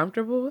of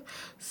uncomfortable.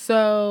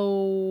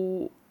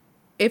 So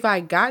if I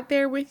got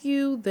there with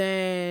you,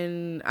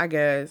 then I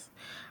guess.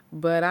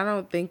 But I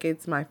don't think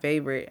it's my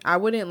favorite. I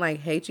wouldn't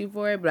hate you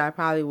for it, but I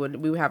probably would.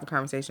 We would have a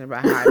conversation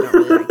about how I don't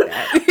really like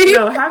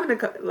that.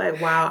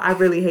 Having wow, I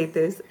really hate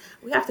this.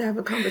 We have to have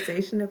a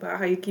conversation about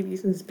how you keep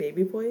using this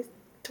baby voice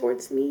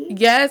towards me.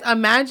 Yes,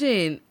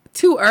 imagine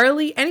too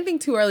early. Anything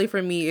too early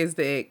for me is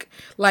the ick.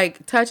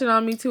 Like touching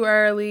on me too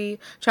early,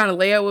 trying to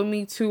lay out with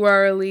me too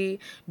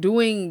early,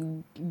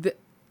 trying to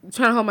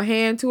hold my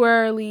hand too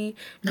early.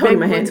 Hold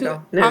my hand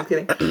too. No, I'm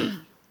kidding.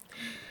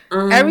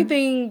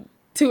 Everything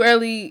too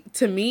early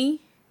to me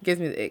gives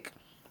me the ick.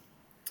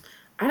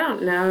 I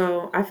don't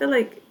know. I feel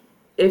like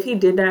if he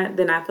did that,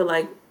 then I feel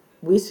like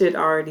we should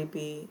already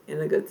be in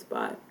a good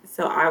spot.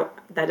 So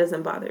that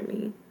doesn't bother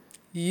me.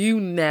 You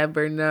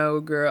never know,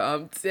 girl.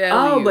 I'm telling you.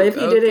 Oh, but if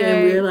he did it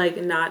and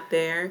we're not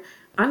there,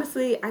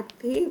 honestly, I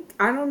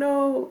don't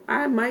know.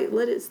 I might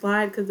let it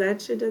slide because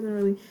that shit doesn't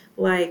really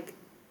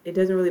it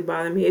doesn't really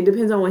bother me. It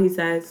depends on what he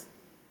says.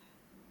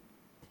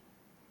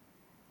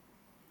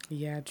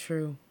 Yeah,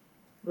 true.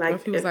 What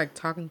if he was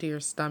talking to your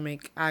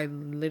stomach? I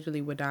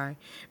literally would die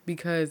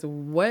because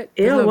what?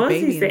 There's no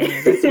baby in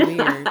there. That's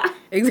weird.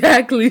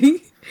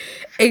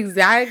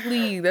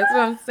 Exactly. That's what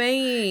I'm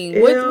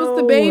saying. What's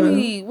the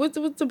baby? What's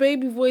the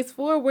baby voice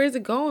for? Where's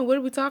it going? What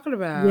are we talking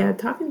about? Yeah,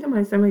 talking to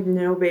my stomach,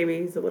 no baby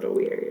is a little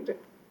weird.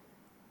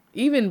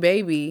 Even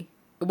baby.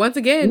 Once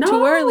again,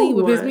 too early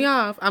would piss me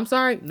off. I'm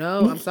sorry.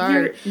 No, I'm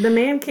sorry. The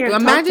man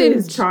can't talk to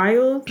his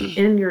child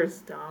in your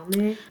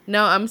stomach.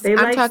 No, I'm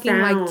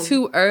talking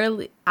too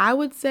early. I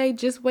would say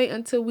just wait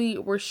until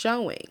we're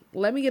showing.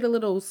 Let me get a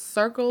little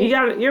circle.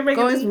 You're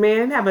making this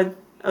man have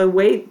a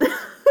wait.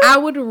 I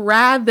would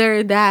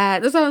rather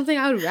that. That's what I'm saying.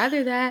 I would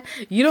rather that.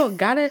 You don't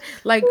gotta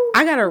I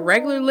got a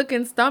regular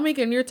looking stomach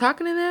and you're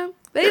talking to them.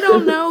 They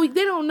don't know.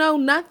 They don't know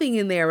nothing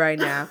in there right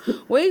now.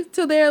 Wait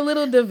till they're a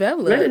little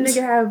developed. Let a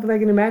nigga have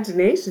an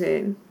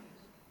imagination.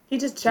 He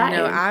just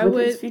chatting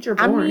with his future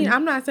born.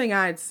 I'm not saying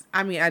at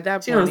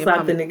that point,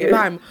 if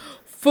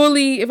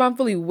I'm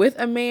fully with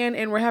a man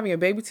and we're having a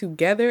baby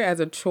together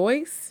as a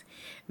choice,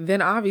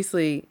 then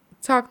obviously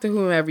talk to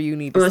whomever you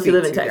need to speak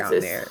to down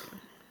there.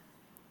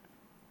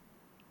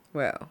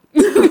 Well.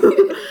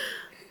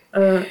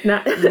 That's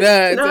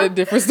a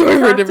different story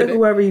for a different day.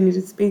 Whoever you need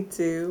to speak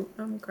to.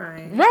 I'm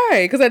crying.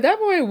 Right, because at that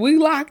point we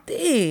locked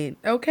in.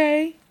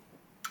 Okay.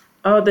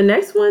 Oh, the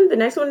next one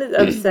is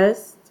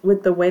obsessed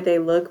with the way they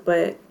look,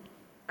 but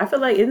I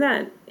feel like isn't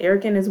that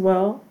arrogant as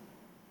well?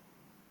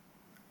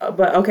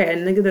 But okay, a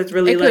nigga that's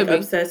really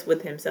obsessed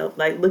with himself,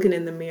 looking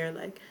in the mirror,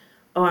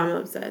 oh, I'm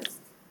obsessed.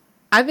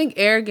 I think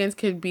arrogance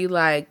could be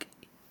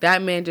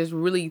that man just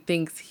really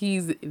thinks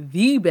he's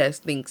the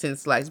best thing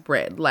since sliced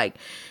bread.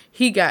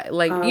 He got this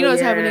type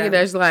of nigga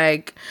that's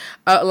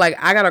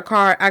I got a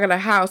car, I got a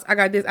house, I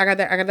got this, I got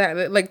that, I got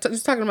that.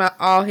 Just talking about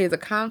all his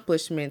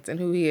accomplishments and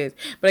who he is.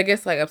 But I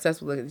guess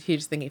obsessed with it, he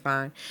just think he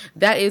fine.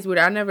 That is weird.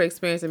 I never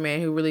experienced a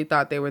man who really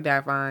thought they were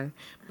that fine.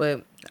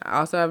 But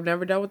also I've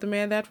never dealt with a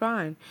man that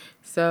fine.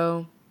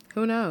 So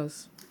who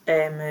knows?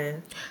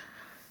 Amen.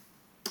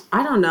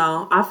 I don't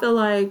know. I feel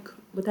like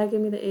would that give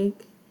me the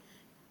ick?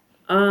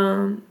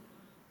 I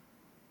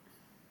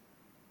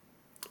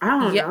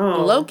don't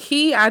know. Low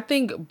key, I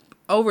think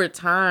over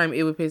time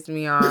it would piss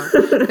me off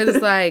because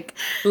it's like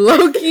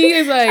low key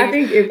is like. I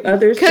think if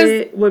other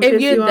shit would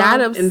piss you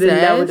off, obsessed, and then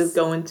that would just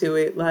go into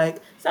it.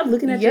 Like, stop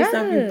looking at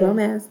yourself, you bum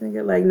ass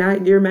nigga. Like, now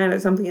you're mad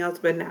at something else,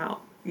 but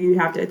now you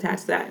have to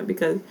attach that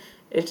because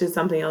it's just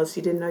something else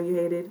you didn't know you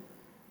hated.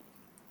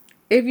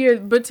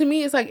 But to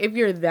me, it's like if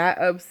you're that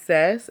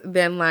obsessed,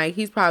 then like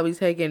he's probably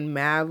taking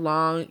mad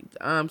long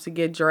to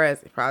get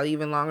dressed, probably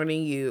even longer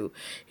than you.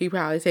 He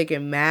probably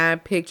taking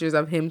mad pictures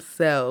of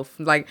himself,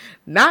 like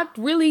not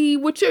really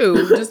with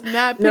you, just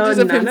mad pictures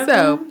of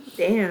himself.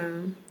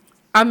 Damn.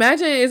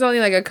 Imagine it's only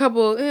like a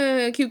couple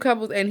cute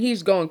couples, and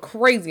he's going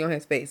crazy on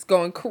his face,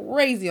 going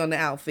crazy on the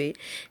outfit.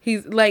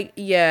 He's like,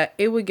 yeah,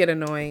 it would get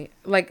annoying.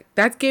 Like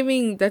that's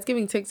giving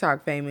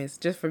TikTok famous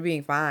just for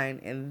being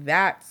fine, and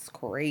that's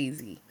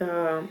crazy.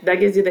 That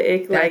gives you the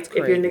ick. That's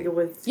like crazy. If your nigga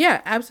was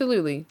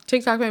absolutely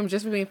TikTok famous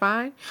just for being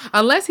fine,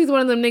 unless he's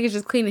one of them niggas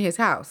just cleaning his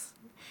house.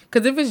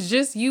 Because if it's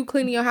just you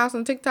cleaning your house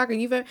on TikTok and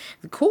you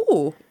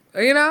cool.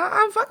 You know,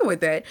 I'm fucking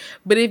with that.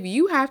 But if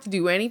you have to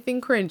do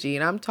anything cringy,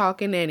 and I'm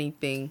talking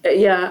anything.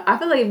 Yeah, I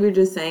feel like if you're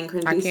just saying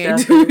cringy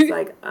stuff, it's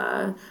like,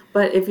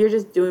 but if you're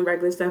just doing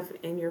regular stuff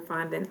and you're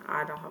fine, then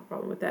I don't have a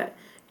problem with that.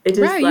 It's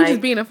just right, like, you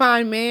just being a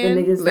fine man,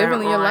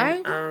 living your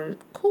life.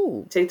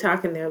 Cool.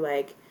 TikTok, and they're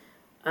like,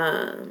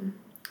 what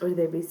would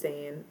they be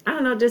saying? I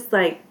don't know, just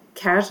like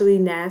casually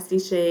nasty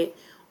shit.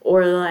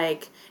 Or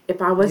like,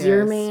 if I was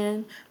your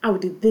man, I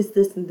would do this,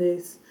 this, and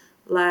this.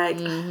 Like,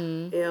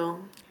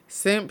 ew.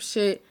 Simp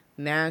shit.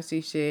 Nasty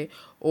shit,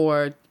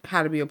 or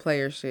how to be a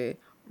player shit.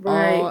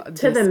 Right. All to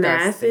disgusting. The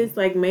masses,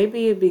 like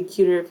maybe it'd be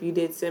cuter if you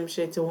did some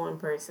shit to one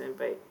person,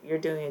 but you're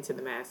doing it to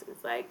the masses.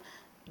 Like,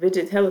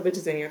 bitches, hella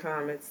bitches in your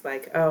comments,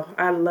 like, oh,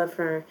 I'd love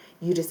for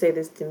you to say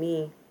this to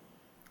me.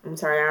 I'm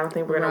sorry, I don't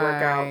think we're gonna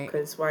work out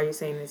because why are you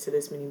saying this to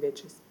this many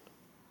bitches?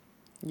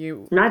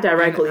 You not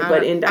directly,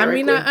 but indirectly. I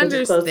mean, I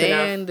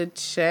understand the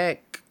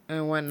check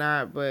and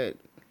whatnot, but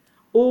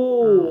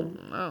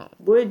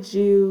would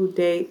you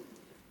date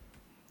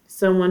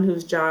someone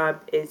whose job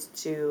is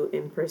to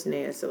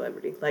impersonate a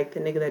celebrity, like the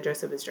nigga that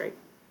dressed up as Drake?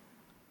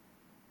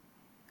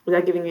 Was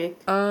that giving you?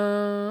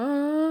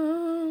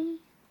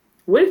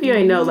 What if you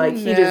ain't know? Like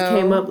he just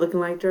came up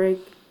looking like Drake,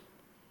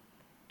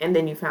 and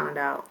then you found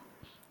out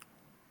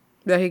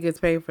that he gets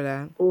paid for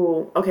that.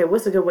 Oh, okay.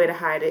 What's a good way to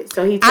hide it?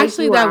 So he takes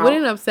actually that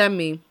wouldn't upset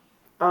me.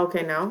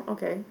 Okay, no,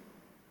 okay.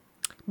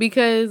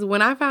 Because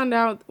when I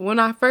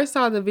first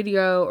saw the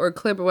video or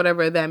clip or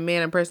whatever, that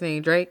man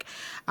impersonating Drake,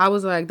 I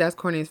was like, that's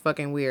corny as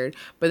fucking weird.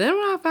 But then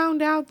when I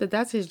found out that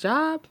that's his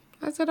job,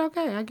 I said,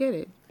 okay, I get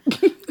it.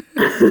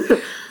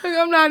 Like,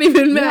 I'm not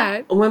even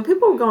mad. When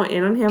people were going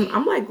in on him,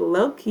 I'm like,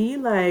 low key,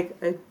 like,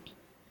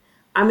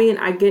 I mean,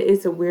 I get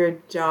it's a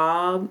weird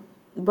job,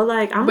 but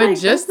like, but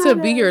just to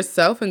be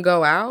yourself and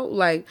go out,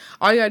 like,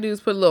 all you gotta do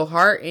is put a little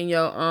heart in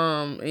your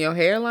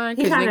hairline,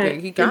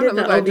 because he kind of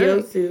look like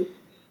Drake. Suit.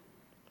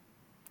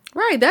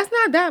 Right, that's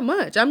not that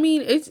much. I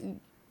mean, it's,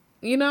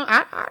 you know,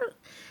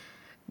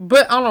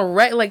 but on a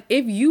like,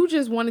 if you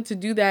just wanted to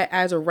do that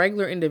as a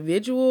regular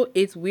individual,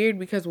 it's weird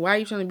because why are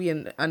you trying to be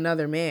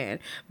another man?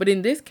 But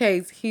in this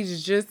case,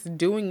 he's just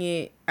doing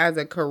it as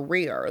a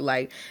career.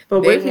 Like,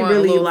 but they want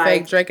really a little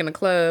fake Drake in the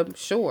club,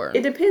 sure.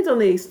 It depends on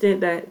the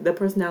extent that the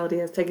personality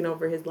has taken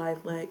over his life.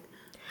 Like,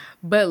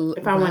 but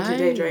if I wanted to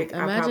date Drake,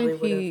 I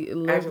probably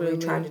would have actually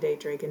tried to date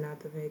Drake and not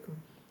the fake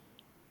one.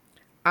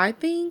 I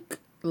think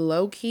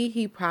low key,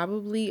 he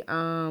probably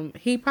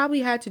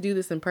had to do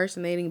this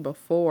impersonating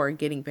before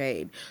getting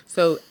paid.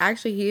 So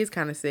actually, he is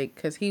kind of sick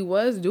because he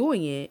was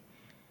doing it.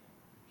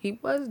 He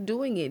was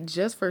doing it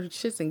just for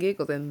shits and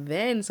giggles, and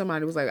then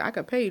somebody was like, "I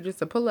could pay you just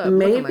to pull up."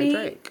 Maybe looking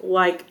like Drake.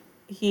 Like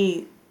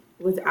he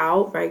was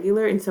out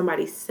regular, and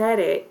somebody said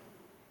it,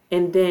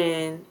 and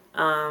then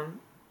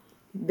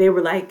they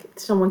were like,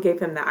 someone gave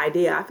him the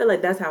idea. I feel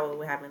like that's how it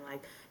would happen.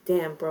 Like,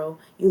 damn, bro,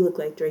 you look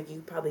like Drake.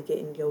 You probably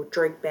getting your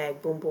Drake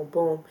bag. Boom, boom,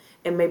 boom.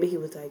 And maybe he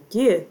was like,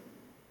 yeah.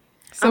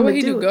 So what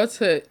he do? Go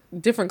to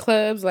different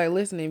clubs? Like,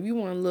 listen, if you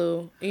want a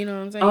little, you know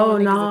what I'm saying? Oh,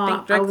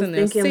 no. I was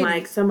thinking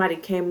like somebody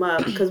came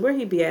up. Because where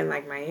he be at in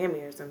like Miami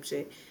or some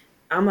shit.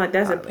 I'm like,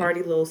 that's probably a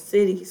party little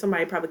city.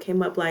 Somebody probably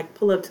came up like,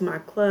 pull up to my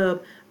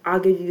club.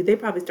 I'll give you. They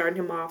probably started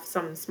him off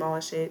something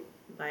small shit.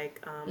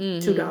 Like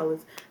 $2.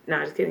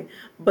 Nah, just kidding.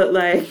 But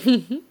like,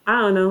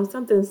 I don't know.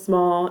 Something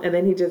small. And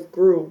then he just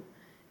grew.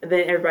 And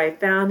then everybody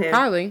found him.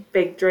 Probably.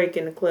 Fake Drake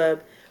in the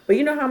club. But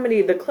you know how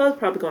many, the club's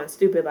probably going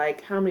stupid.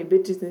 Like, how many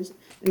bitches and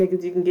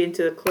niggas you can get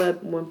into the club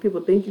when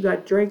people think you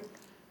got Drake.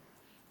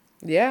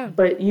 Yeah.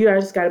 But you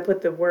just got to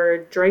put the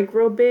word Drake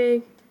real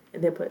big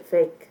and then put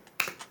fake.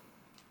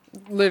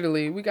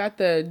 Literally. We got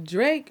the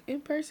Drake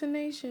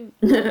impersonation.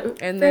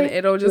 And then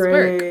it'll just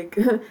Drake.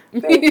 Work.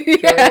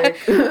 Fake Drake.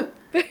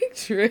 Fake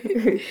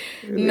Drake.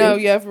 No,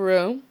 yeah, for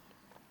real.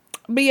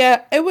 But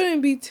yeah, it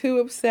wouldn't be too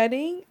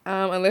upsetting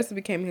unless it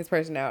became his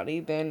personality.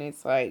 Then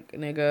it's like,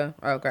 nigga,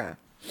 okay.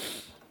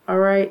 All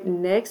right,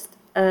 next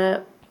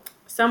up,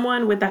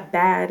 someone with a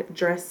bad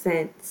dress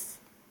sense.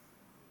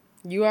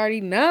 You already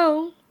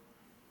know.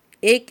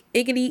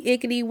 Ickety,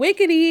 ickety,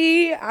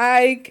 wickety.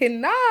 I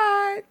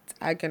cannot.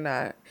 I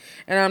cannot.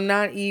 And I'm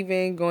not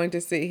even going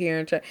to sit here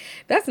and try.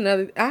 That's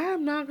another. I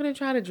am not going to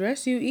try to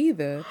dress you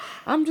either.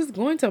 I'm just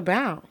going to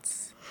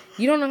bounce.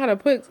 You don't know how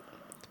to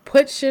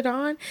put shit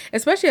on,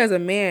 especially as a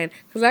man.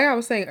 Because like I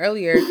was saying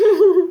earlier,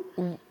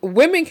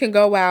 women can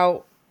go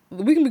out.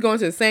 We can be going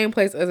to the same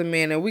place as a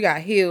man, and we got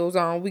heels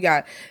on. We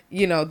got,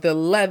 the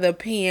leather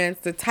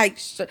pants, the tight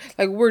shirt.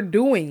 Like, we're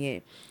doing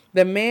it.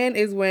 The man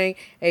is wearing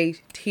a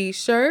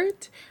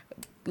t-shirt,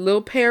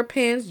 little pair of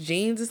pants,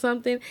 jeans or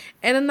something,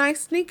 and a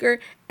nice sneaker,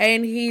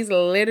 and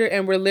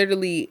we're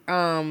literally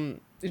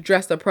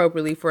dressed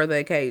appropriately for the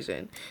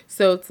occasion.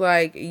 So it's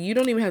like, you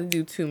don't even have to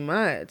do too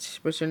much,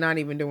 but you're not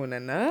even doing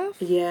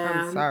enough. Yeah.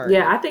 I'm sorry.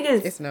 Yeah, I think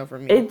it's no for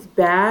me. It's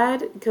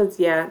bad because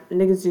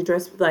niggas do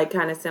dress like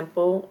kind of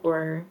simple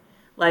or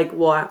like,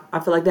 well, I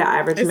feel like the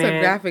average man. It's a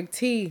graphic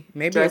tee,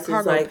 maybe a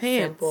cargo like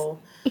pants.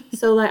 Simple.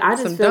 So like I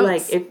just feel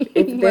like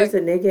if there's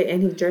a nigga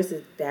and he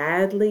dresses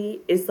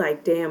badly, it's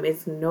like, damn,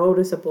 it's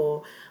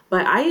noticeable.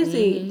 But I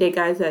usually date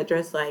guys that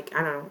dress like,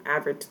 I don't know,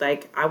 average.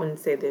 Like, I wouldn't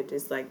say they're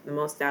just like the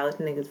most stylish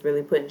niggas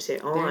really putting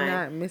shit on. They're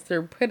not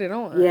Mr. Put It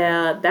On.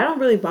 Yeah, that don't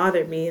really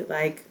bother me.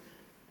 Like,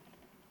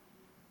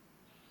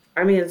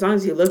 I mean, as long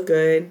as you look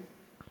good,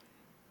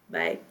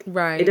 like,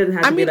 right. It doesn't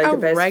have to be like the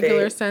best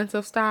regular fit. sense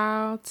of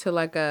style to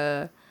like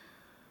but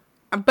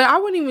I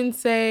wouldn't even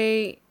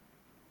say.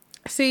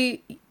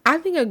 See, I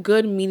think a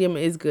good medium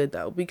is good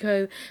though,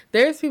 because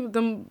there's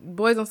them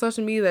boys on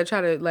social media that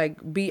try to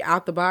like be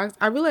out the box.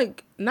 I really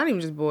like, not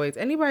even just boys,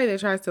 anybody that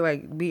tries to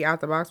like be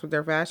out the box with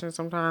their fashion.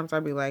 Sometimes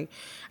I'd be like,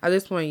 at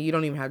this point, you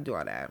don't even have to do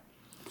all that.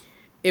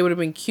 It would have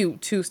been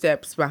cute 2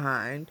 steps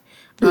behind.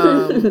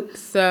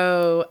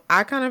 So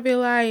I kind of feel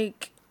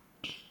like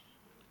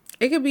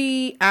it could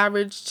be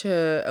average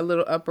to a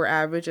little upper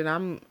average, and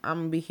I'm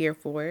gonna be here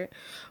for it,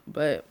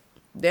 but.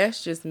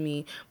 That's just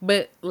me.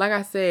 But like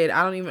I said,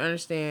 I don't even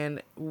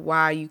understand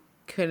why you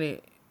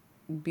couldn't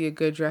be a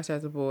good dresser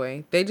as a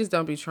boy. They just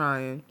don't be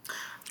trying.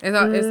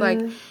 It's like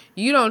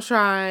you don't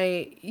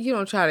try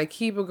to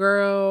keep a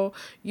girl.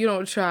 You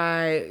don't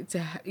try to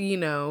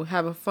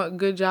have a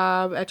good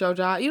job at your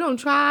job. You don't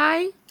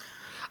try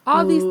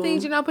all these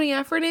things you're not putting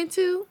effort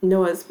into.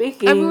 No,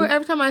 speaking.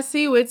 Every time I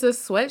see you, it's a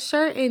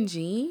sweatshirt and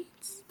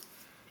jeans.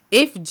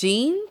 If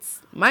jeans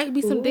might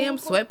be some damn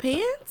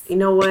sweatpants. You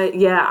know what?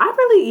 Now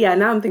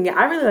I'm thinking,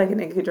 I really like a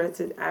nigga who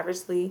dresses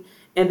averagely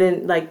and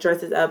then, like,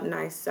 dresses up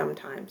nice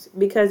sometimes.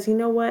 Because, you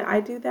know what? I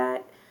do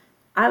that.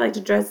 I like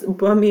to dress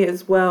bummy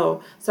as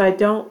well. So I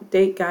don't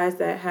date guys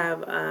that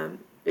have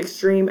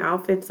extreme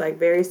outfits, like,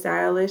 very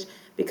stylish.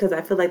 Because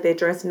I feel like they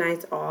dress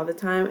nice all the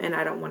time. And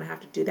I don't want to have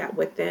to do that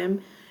with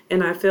them.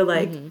 And I feel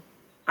like,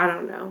 I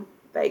don't know.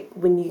 Like,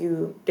 when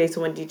you date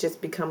someone, you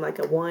just become like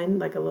a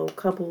little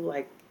couple,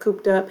 like,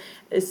 cooped up.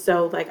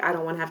 So, like, I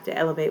don't want to have to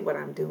elevate what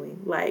I'm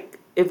doing. Like,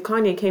 if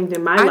Kanye came to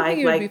my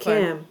life like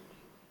Kim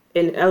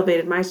and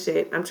elevated my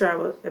shit, I'm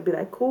sure I'd be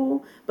like,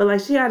 cool. But,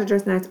 like, she had to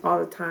dress nice all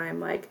the time.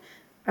 Like,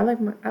 I like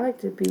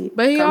to be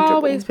But he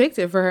always picked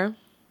it for her.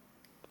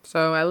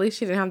 So, at least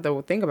she didn't have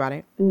to think about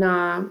it.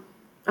 Nah.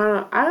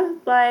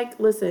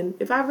 Listen,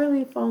 if I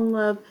really fall in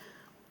love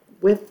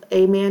with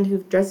a man who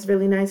dresses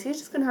really nice, he's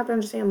just going to have to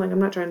understand, like, I'm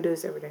not trying to do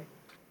this every day.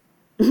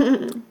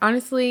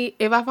 Honestly,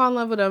 if I fall in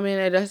love with a man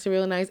that dresses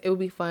really nice, it would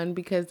be fun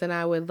because then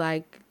I would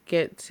like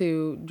get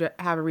to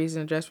have a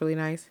reason to dress really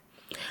nice.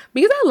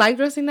 Because I like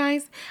dressing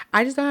nice,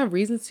 I just don't have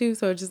reasons to,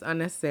 so it's just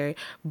unnecessary.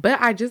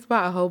 But I just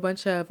bought a whole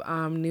bunch of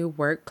new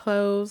work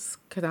clothes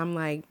because I'm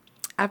like,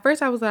 at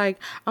first I was like,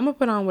 I'm gonna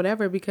put on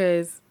whatever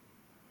because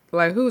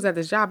like who's at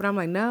this job, but I'm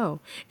like, no,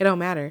 it don't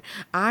matter.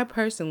 I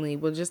personally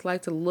would just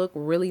like to look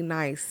really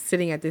nice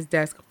sitting at this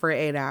desk for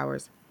 8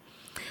 hours.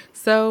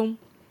 So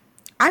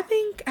I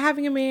think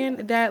having a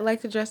man that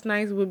likes to dress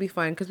nice would be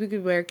fun because we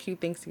could wear cute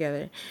things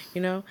together,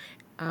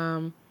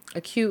 a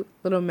cute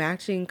little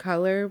matching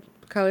color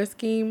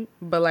scheme,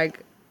 but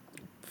like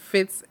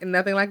fits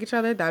nothing like each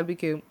other. That would be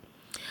cute.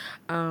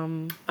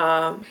 Yeah.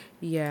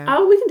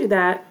 Oh, we can do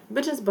that,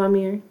 but just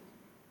bummier.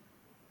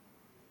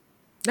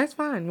 That's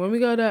fine. When we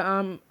go to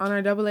on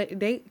our double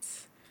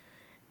dates,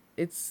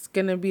 it's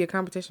gonna be a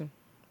competition.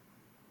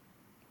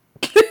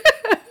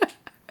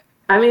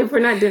 I mean, if we're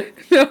not doing,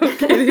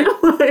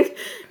 like,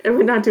 if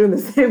we're not doing the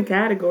same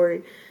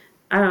category,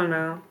 I don't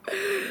know.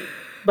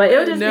 But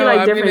it'll just be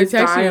like different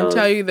styles. I'm gonna text you and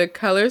tell you the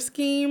color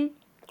scheme,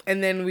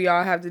 and then we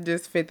all have to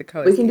just fit the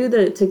color. We can do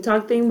the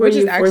TikTok thing where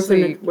you force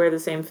them to wear the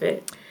same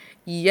fit.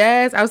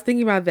 Yes, I was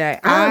thinking about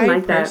that. I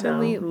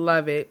personally that,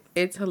 love it.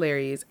 It's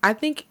hilarious. I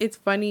think it's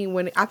funny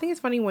when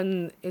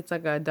it's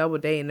like a double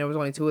date and there was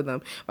only 2 of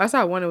them. But I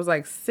saw one, it was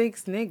like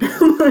 6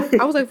 niggas.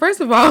 I was like,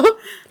 first of all,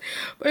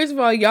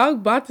 y'all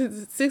bought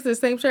the 6 of the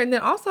same shirt, and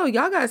then also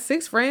y'all got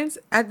 6 friends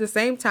at the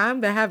same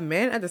time that have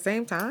men at the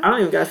same time. I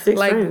don't even got 6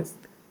 friends.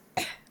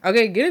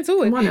 Okay, get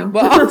into it.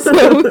 But also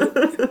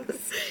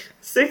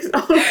 6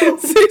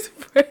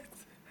 friends.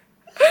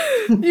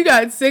 You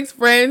got 6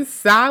 friends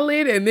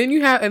solid, and then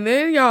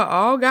y'all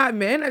all got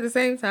men at the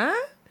same time.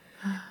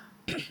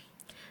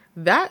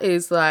 That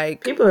is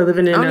like, people are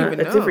living in a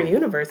different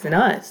universe than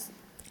us.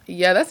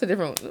 Yeah, that's a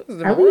different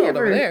Are we world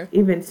over ever there.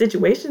 even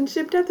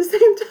situationshipped at the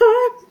same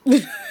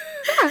time?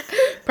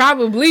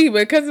 Probably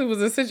because it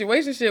was a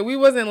situationship. We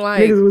wasn't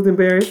like Niggas was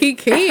embarrassed. he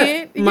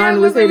can't. Yeah, I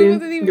Mine was was gonna say we hidden.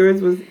 wasn't even.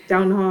 Yours was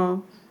down the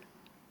hall.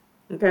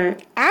 Okay.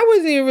 I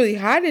wasn't even really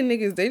hiding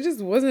niggas. They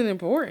just wasn't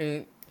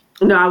important.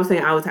 No, I was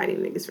saying I was hiding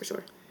niggas for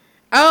sure.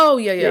 Oh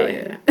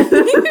yeah.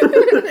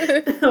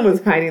 I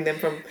was hiding them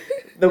from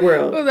the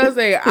world. What was I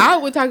saying? I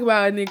would talk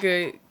about a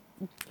nigga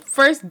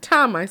first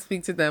time I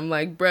speak to them,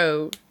 like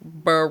bro.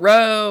 But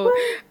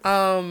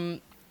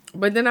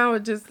then I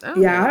would just I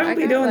don't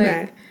be doing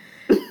that.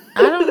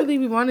 I don't really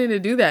be wanting to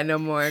do that no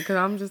more because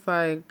I'm just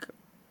like,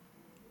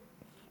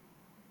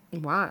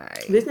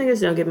 why? These niggas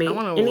don't give me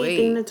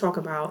anything to wait. talk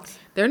about.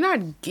 They're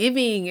not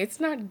giving. It's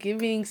not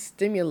giving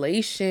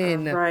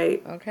stimulation.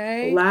 Right.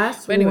 Okay.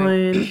 Last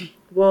one.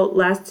 Well,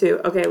 last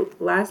two. Okay,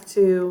 last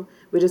two.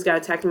 We just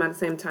gotta text them at the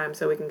same time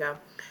so we can go.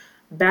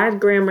 Bad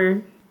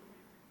grammar,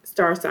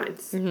 star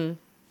signs.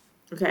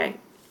 Mm-hmm. Okay.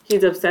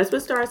 He's obsessed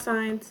with star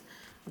signs.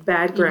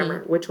 Bad grammar.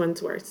 Mm-hmm. Which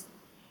one's worse?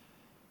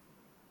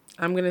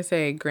 I'm gonna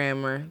say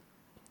grammar.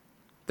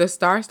 The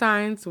star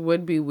signs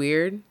would be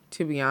weird,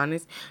 to be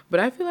honest, but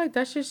I feel like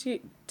that's just,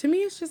 to me,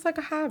 it's just like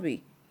a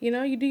hobby. You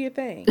know, you do your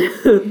thing.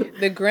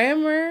 The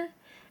grammar,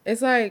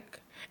 it's like,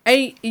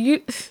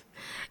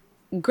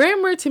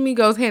 grammar to me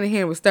goes hand in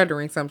hand with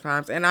stuttering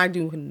sometimes, and I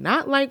do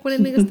not like when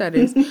a nigga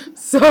stutters.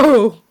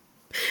 So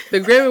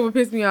the grammar would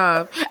piss me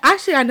off.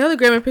 Actually, I know the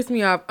grammar pissed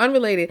me off.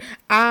 Unrelated.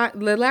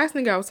 The last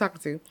nigga I was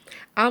talking to,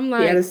 I'm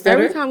like,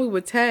 every time we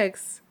would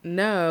text,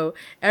 no,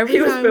 every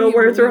time he would spell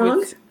words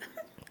wrong.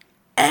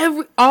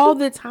 All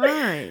the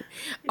time,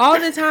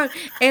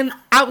 and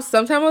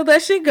sometimes I would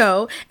let shit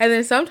go, and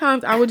then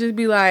sometimes I would just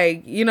be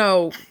like, you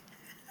know.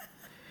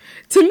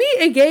 To me,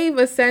 it gave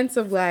a sense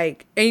of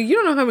like, and you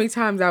don't know how many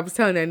times I was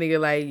telling that nigga,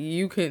 like,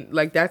 you can,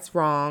 like, that's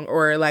wrong,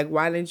 or like,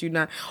 why didn't you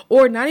not,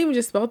 or not even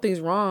just spell things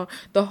wrong.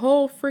 The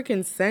whole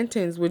freaking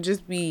sentence would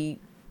just be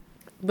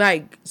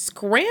like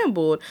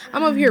scrambled.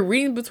 I'm over here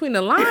reading between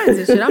the lines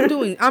and shit. I'm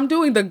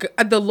doing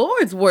the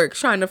Lord's work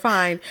trying to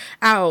find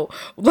out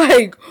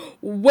like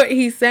what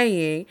he's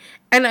saying.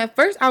 And at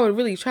first I would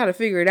really try to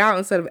figure it out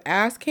instead of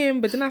ask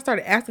him, but then I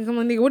started asking him,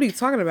 like, nigga, what are you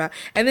talking about?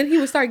 And then he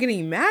would start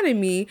getting mad at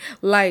me,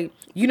 like,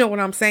 you know what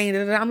I'm saying?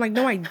 I'm like,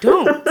 no, I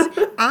don't.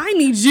 I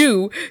need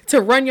you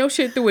to run your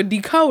shit through a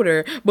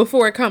decoder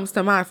before it comes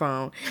to my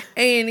phone.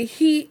 And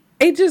it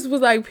just was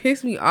like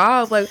pissed me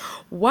off. Like,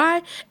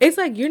 why? It's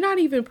like you're not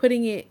even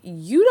putting it.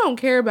 You don't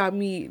care about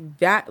me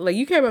that, like,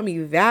 you care about me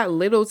that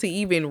little to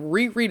even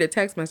reread a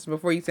text message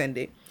before you send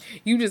it.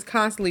 You just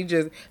constantly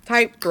just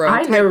type throw.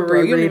 You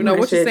don't even know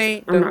what you're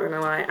saying. I'm not gonna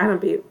lie.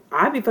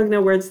 I be fucking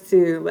up words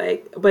too.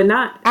 Like, but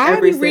not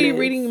every sentence. I be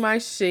rereading my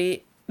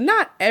shit.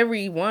 Not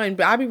everyone,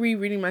 but I'll be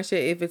rereading my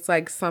shit if it's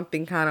like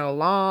something kind of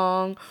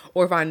long,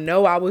 or if I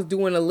know I was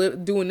doing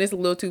this a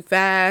little too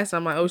fast.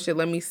 I'm like, oh shit,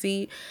 let me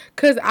see,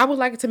 cause I would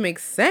like it to make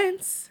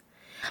sense.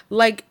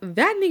 Like,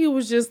 that nigga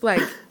was just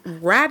like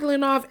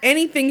rattling off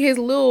anything his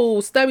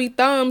little stubby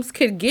thumbs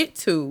could get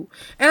to,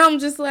 and I'm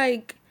just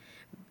like,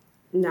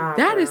 nah,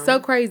 that is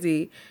so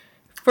crazy.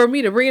 For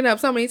me to bring it up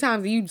so many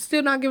times and you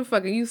still not give a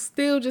fuck, and you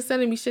still just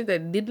sending me shit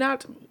that did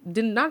not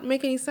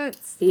make any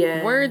sense.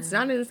 Yeah. Words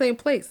not in the same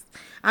place.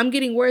 I'm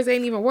getting words that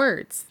ain't even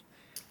words.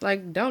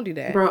 Like, don't do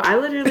that. Bro, I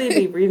literally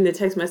be reading the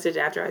text message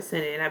after I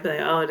send it, and I'd be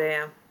like, oh,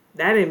 damn,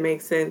 that didn't make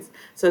sense.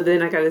 So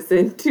then I gotta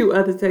send 2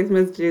 other text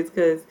messages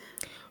because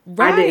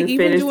I didn't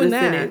finish the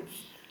sentence.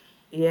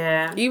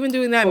 Yeah. Even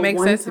doing that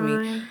makes sense to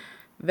me.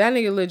 That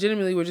nigga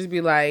legitimately would just be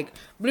like,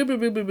 bloop,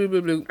 bloop, bloop, bloop,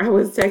 bloop, bloop. I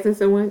was texting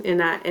someone,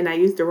 and I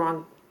used the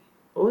wrong...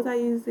 What was I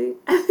using?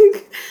 I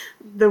think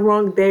the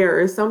wrong there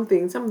or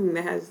something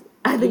that has.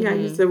 I think I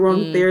used the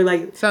wrong there,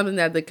 like something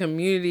that the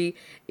community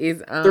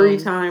is 3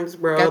 times,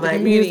 bro.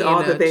 Like, used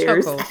all the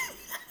theirs.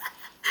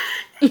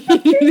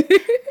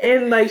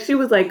 And like, she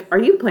was like, "Are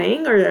you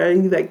playing or are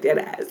you like dead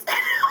ass?"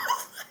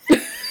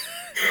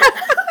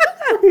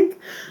 Like,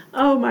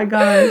 oh my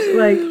gosh!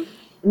 Like,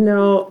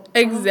 no,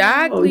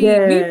 exactly. Oh,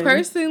 yeah. Me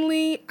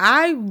personally,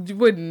 I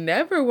would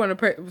never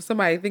want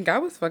somebody think I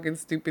was fucking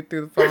stupid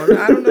through the phone.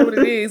 I don't know what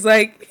it is.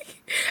 Like,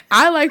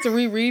 I like to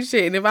reread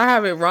shit, and if I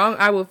have it wrong,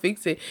 I will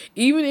fix it.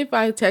 Even if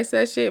I text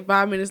that shit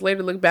 5 minutes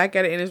later, look back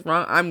at it and it's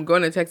wrong, I'm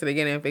gonna text it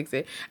again and fix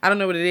it. I don't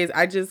know what it is.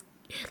 I just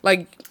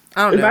like,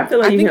 I don't know. If I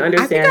feel like you can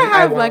understand,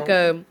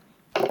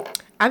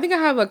 I think I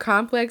have a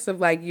complex of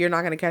like, you're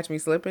not gonna catch me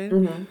slipping.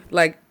 Mm-hmm.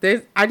 Like,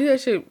 I do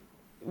that shit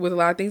with a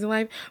lot of things in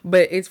life,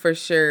 but it's for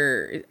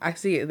sure I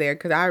see it there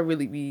because I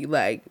really be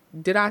like,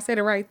 did I say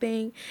the right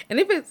thing? And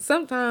if it's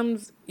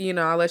sometimes, you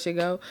know, I'll let you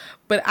go,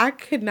 but I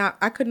could not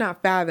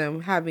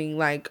fathom having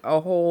like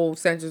a whole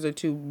sentence or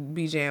two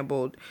be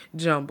jumbled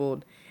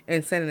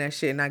and sending that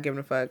shit and not giving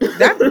a fuck.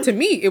 That, to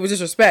me, it was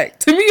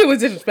disrespect. To me, it was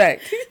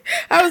disrespect.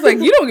 I was like,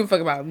 you don't give a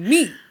fuck about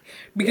me.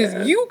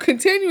 Because you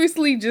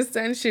continuously just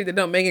send shit that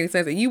don't make any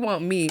sense, and you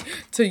want me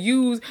to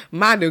use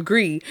my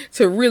degree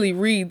to really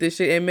read this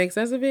shit and make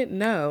sense of it?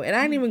 No. And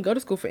I didn't even go to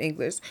school for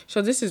English,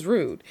 so this is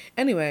rude.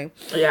 Anyway.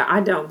 Yeah,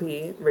 I don't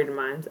be reading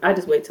minds. I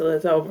just wait till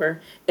it's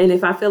over. And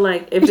if I feel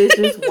like, if it's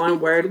just one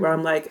word where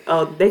I'm like,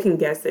 oh, they can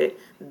guess it,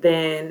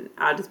 then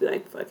I'll just be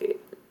like, fuck it.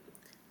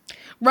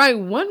 Right,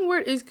 one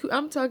word is cool.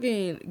 I'm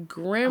talking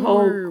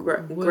grammar.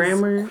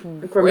 Grammar,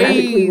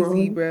 crazy,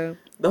 wrong, bro.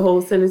 The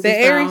whole sentence. The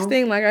Aries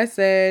thing, like I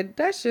said,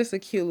 that's just a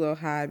cute little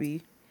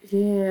hobby.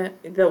 Yeah,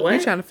 the what?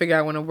 You're trying to figure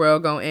out when the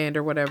world gonna end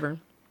or whatever.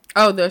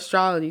 Oh, the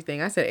astrology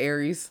thing. I said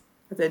Aries.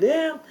 I said,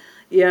 damn.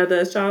 Yeah, the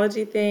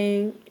astrology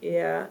thing.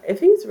 Yeah, if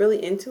he's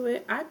really into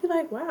it, I'd be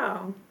like,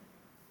 wow,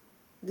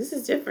 this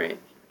is different.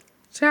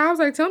 Child, I was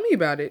like, tell me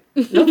about it.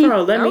 No,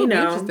 bro, let me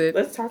know.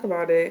 Let's talk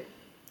about it.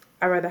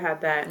 I'd rather have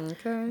that.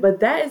 Okay.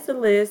 But that is the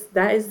list.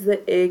 That is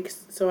the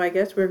eggs. So I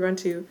guess we're going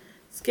to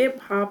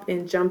skip, hop,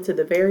 and jump to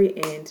the very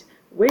end,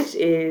 which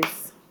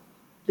is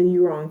the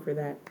you wrong for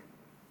that.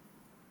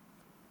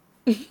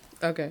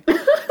 Okay.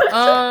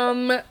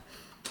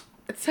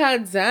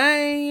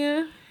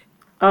 Today.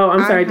 Oh,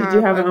 I'm sorry. Did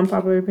you have an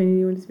unpopular opinion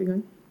you want to speak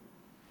on?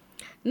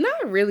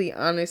 Not really,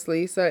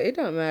 honestly. So it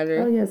don't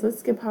matter. Oh yes, let's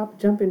skip, hop,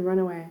 jump, and run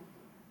away.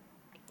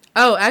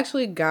 Oh,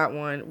 actually got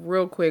one.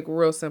 Real quick,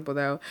 real simple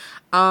though.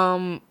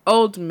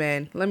 Old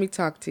men, let me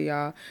talk to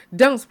y'all.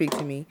 Don't speak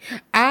to me.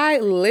 I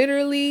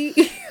literally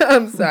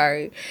I'm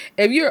sorry.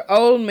 If you're an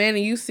old man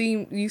and you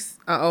see if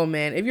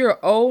you're an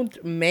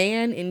old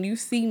man and you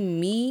see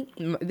me,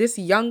 this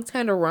young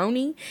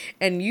tenderoni,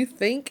 and you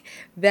think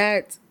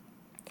that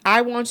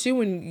I want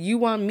you and you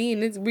want me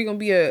and we're gonna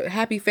be a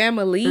happy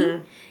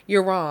family,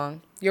 you're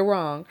wrong. You're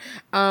wrong.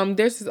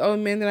 There's this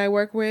old man that I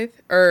work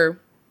with, or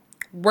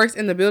works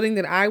in the building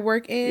that I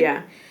work in.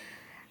 Yeah.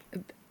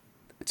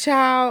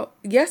 Child,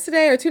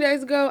 yesterday or 2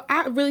 days ago,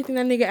 I really think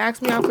that nigga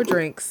asked me out for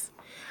drinks.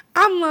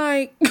 I'm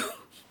like,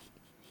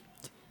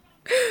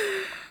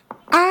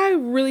 I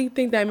really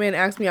think that man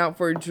asked me out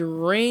for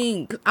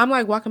drinks. I'm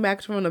like walking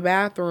back from the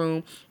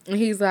bathroom and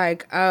he's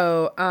like,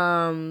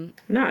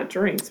 not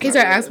drinks. He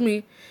started asking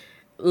me,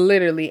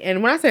 literally.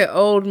 And when I say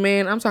old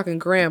man, I'm talking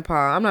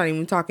grandpa. I'm not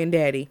even talking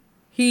daddy.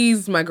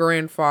 He's my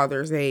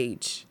grandfather's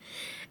age.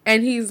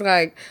 And he's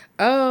like,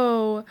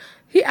 oh,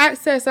 he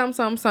said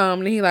something.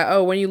 And he like,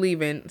 oh, when you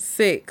leaving?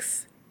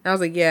 6. And I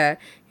was like, yeah.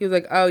 He was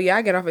like, oh, yeah,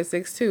 I get off at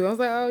 6 too. I was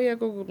like, oh, yeah,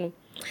 go.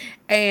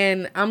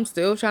 And I'm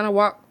still trying to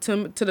walk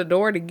to the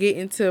door to get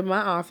into my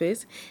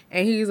office.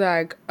 And he's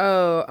like,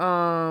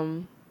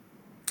 oh,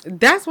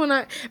 that's when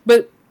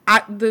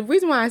the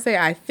reason why I say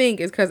I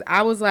think is because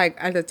I was like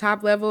at the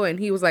top level and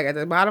he was like at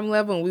the bottom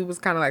level. And we was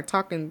kind of like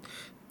talking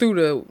through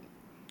the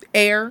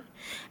air.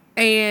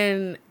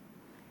 And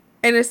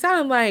it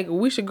sounded like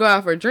we should go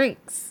out for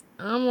drinks.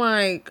 I'm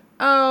like,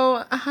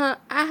 oh, I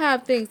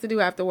have things to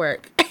do after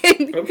work.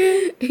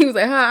 Okay. He was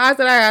like, I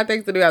said I have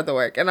things to do after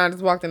work. And I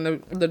just walked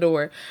in the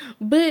door.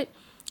 But,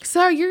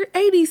 sir, you're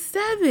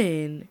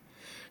 87.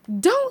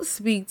 Don't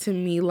speak to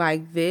me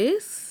like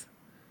this.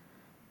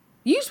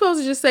 You supposed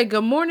to just say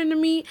good morning to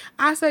me.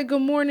 I say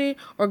good morning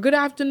or good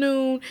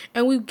afternoon,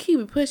 and we keep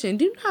it pushing.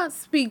 Do not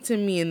speak to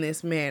me in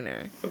this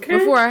manner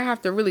before I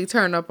have to really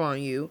turn up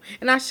on you.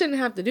 And I shouldn't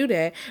have to do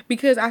that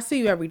because I see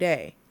you every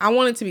day. I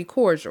want it to be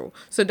cordial.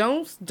 So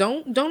don't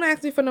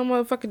ask me for no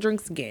motherfucking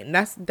drinks again.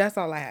 That's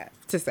all I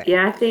have to say.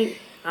 Yeah, I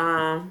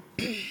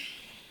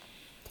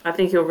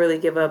think he'll really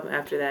give up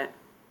after that.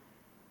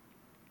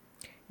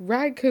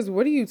 Right? Because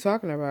what are you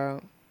talking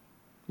about?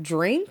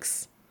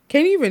 Drinks?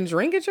 Can you even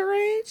drink at your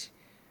age?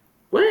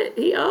 What?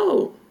 He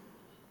old.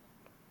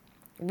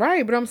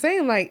 Right, but I'm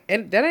saying, like,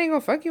 that ain't gonna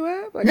fuck you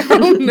up? Like, I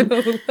don't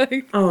know.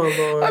 Like, oh,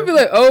 Lord. I feel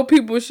like old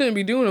people shouldn't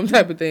be doing them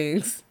type of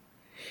things.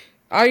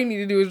 All you need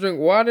to do is drink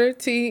water,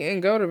 tea,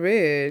 and go to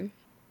bed.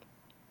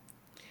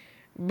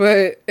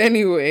 But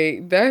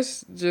anyway,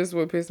 that's just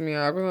what pissed me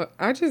off.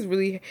 I just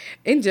really,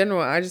 in general,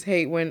 I just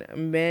hate when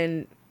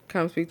men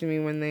come speak to me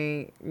when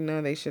they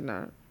know they should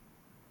not.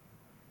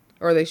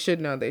 Or they should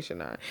know they should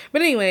not.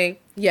 But anyway,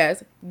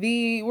 yes.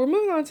 We're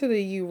moving on to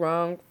the you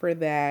wrong for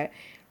that.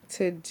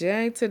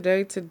 Today.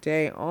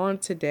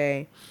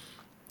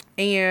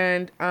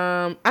 And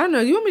I don't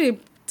know. You want me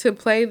to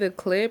play the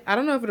clip? I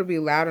don't know if it'll be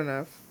loud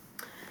enough.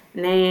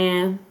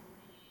 Nah.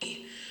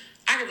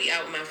 I could be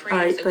out with my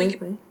friends. All right,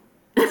 play.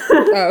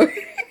 Oh.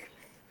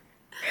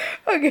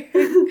 Okay.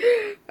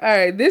 All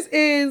right. This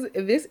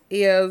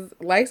is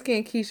light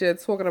skinned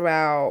Keisha talking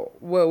about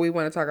what we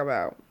want to talk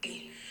about.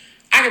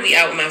 I could be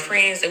out with my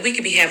friends and we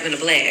could be having a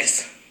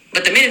blast.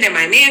 But the minute that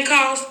my man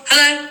calls,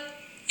 hello,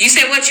 you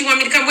said what, you want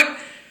me to come with?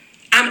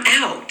 I'm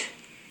out.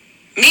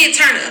 Me and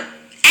Turner.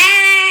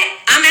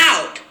 I'm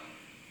out.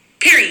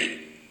 Period.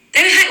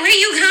 Then where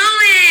you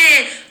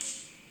going?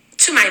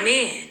 To my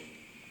man.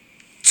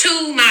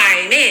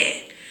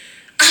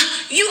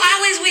 You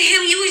always with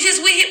him. You was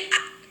just with him.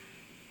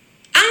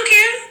 I don't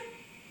care.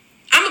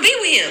 I'm going to be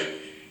with him.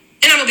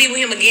 And I'm going to be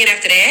with him again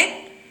after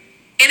that.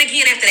 And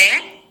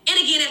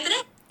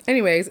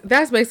Anyways,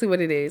 that's basically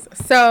what it is.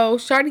 So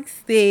Shawty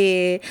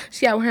said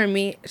she out with her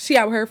man, she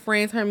out with her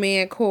friends, her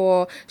man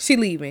call, she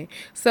leaving.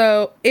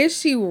 So is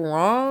she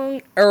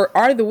wrong, or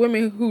are the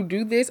women who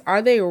do this,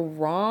 are they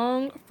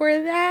wrong for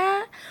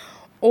that,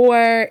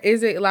 or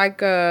is it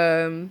like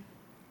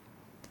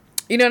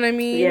you know what I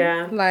mean?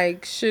 Yeah.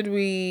 Like, should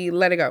we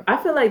let it go? I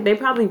feel like they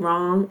probably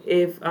wrong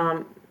if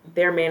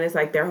their man is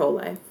like their whole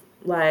life.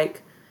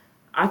 Like,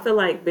 I feel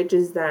like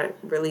bitches that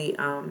really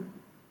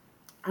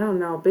I don't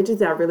know, bitches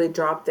that really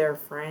drop their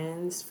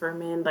friends for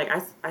men. Like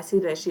I see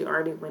that she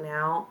already went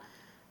out,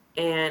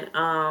 and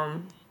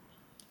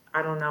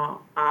I don't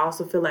know. I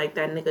also feel like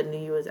that nigga knew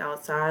you was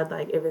outside.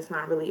 Like if it's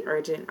not really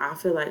urgent, I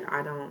feel like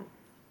I don't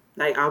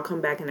like I'll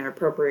come back in the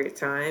appropriate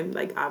time.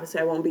 Like obviously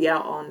I won't be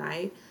out all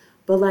night.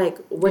 But like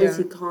what is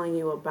Yeah. he calling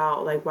you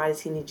about? Like why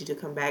does he need you to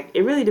come back?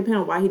 It really depends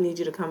on why he needs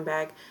you to come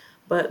back.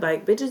 But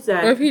like bitches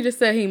Or if that he just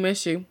said he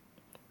missed you.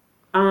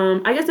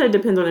 I guess that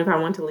depends on if I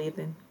want to leave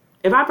then.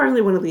 If I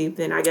personally want to leave,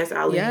 then I guess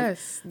I'll leave.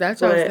 Yes, that's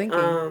what I was But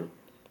thinking.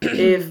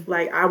 if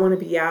like I want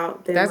to be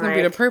out, then That's gonna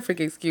be the like, perfect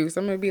excuse.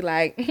 I'm gonna be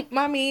like,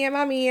 my man,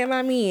 my man,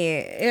 my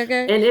man.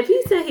 Okay. and if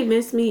he said he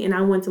missed me and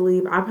I want to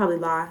leave, I'd probably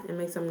lie and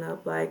make something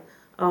up like,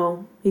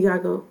 oh, he gotta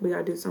go, we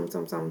gotta do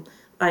something.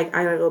 Like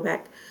I gotta go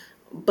back.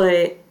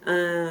 But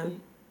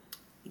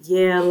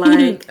yeah,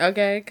 like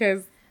Okay,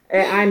 cause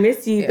I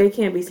miss you. yeah. They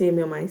can't be seeing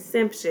me on my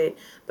simp shit.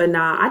 But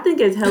nah, I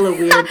think it's hella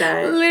weird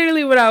that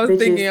literally what I was bitches-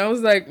 thinking. I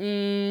was like,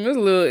 it's a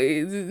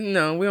little.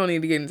 No, we don't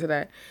need to get into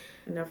that.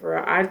 no, for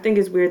real. I think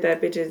it's weird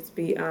that bitches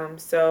be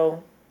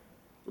so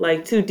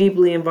like too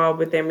deeply involved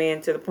with their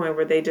man to the point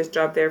where they just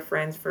drop their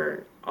friends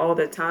for all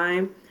the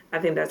time. I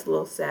think that's a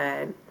little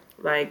sad.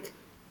 Like,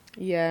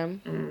 Yeah.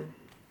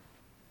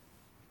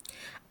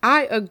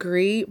 I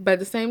agree, but at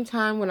the same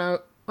time, when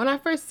I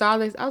first saw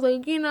this, I was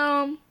like,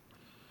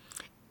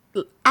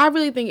 I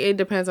really think it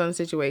depends on the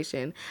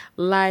situation.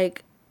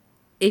 Like,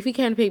 if he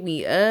can't pick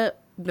me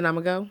up, then I'm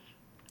gonna go.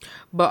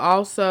 But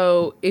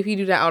also, if you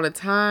do that all the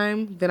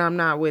time, then I'm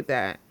not with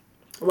that.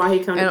 why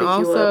he come to And pick you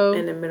also, up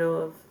in the middle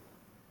of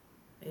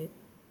it?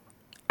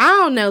 I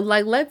don't know.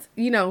 Like, let's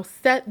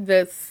set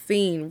the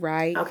scene,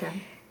 right?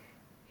 Okay.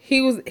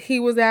 He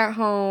was at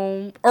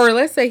home, or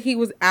let's say he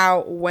was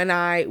out when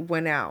I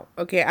went out.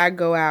 Okay, I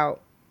go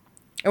out,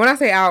 and when I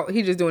say out,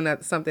 he just doing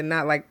something,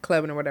 not like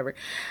clubbing or whatever.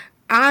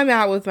 I'm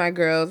out with my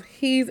girls.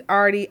 He's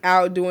already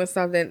out doing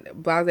something,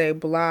 blah blah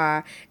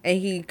blah, and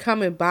he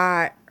coming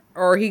by,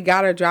 or he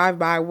gotta drive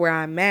by where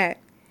I'm at,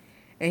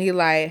 and he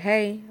like,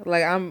 hey,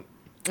 like I'm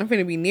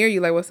finna be near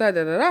you, like what's up,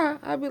 da da da.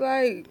 I'd be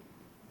like,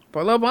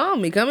 pull up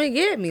on me, come and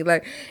get me.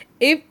 Like,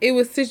 if it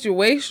was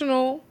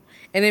situational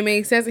and it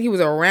made sense that he was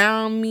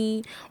around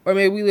me, or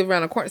maybe we live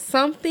around the corner,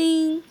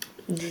 something,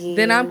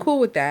 then I'm cool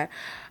with that.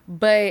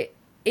 But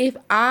if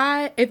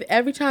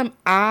every time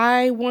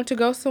I want to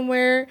go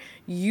somewhere,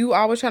 you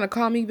always trying to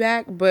call me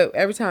back, but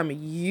every time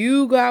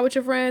you go out with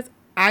your friends,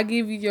 I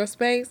give you your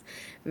space,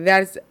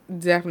 that's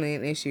definitely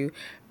an issue,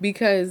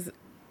 because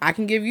I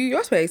can give you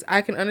your space.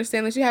 I can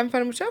understand that you're having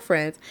fun with your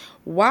friends.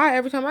 Why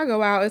every time I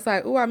go out, it's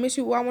like, oh, I miss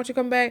you. Oh, I want you to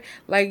come back.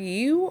 Like,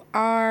 you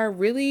are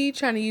really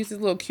trying to use this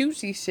little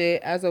cutesy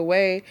shit as a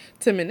way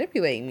to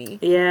manipulate me.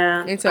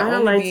 Yeah. Into I don't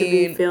only like to be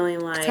being feeling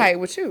like tight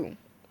with you.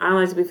 I don't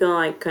like to be feeling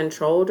like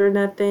controlled or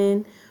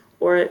nothing,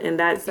 or in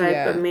that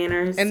type of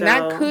manner. And so,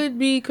 that could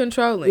be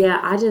controlling. Yeah,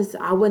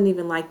 I wouldn't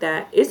even like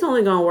that. It's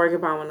only gonna work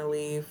if I want to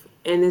leave,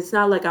 and it's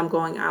not like I'm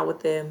going out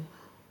with them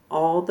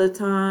all the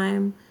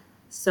time.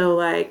 So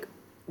like,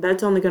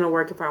 that's only gonna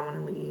work if I want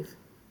to leave.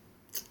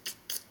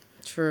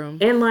 True.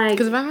 And like,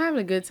 because if I'm having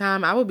a good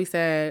time, I would be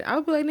sad. I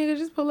would be like, nigga,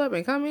 just pull up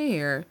and come in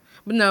here.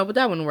 But no,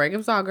 that wouldn't work. If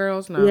it's all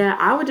girls, no. yeah,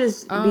 I would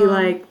just be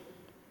like,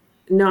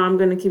 no, I'm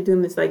gonna keep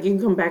doing this. Like, you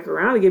can come back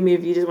around and get me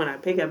if you just want to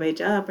pick a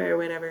bitch up or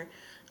whatever.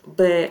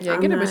 But Yeah,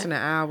 I'm get a not, bitch in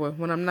an hour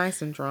when I'm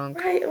nice and drunk.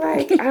 right.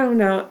 Like, I don't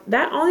know.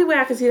 That only way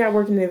I can see that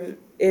working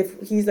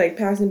if he's like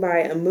passing by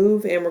a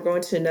move and we're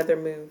going to another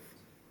move,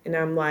 and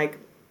I'm like,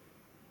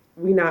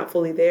 we not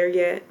fully there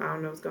yet. I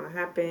don't know what's gonna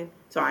happen,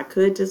 so I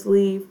could just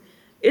leave.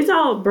 It's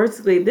all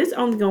basically this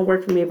only gonna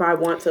work for me if I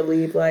want to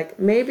leave. Like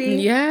maybe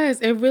Yes,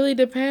 it really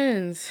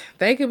depends.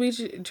 They could be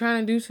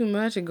trying to do too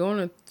much and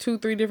going to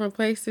 2-3 different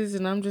places,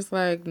 and I'm just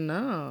like,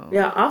 no.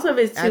 Yeah. Also, if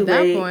it's too At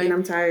that late point, and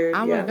I'm tired,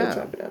 I'm yeah, gonna we'll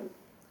go. chop it up.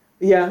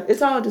 Yeah,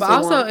 it's all just. But a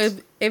also,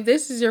 want. if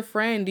this is your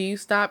friend, do you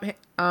stop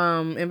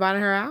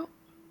inviting her out?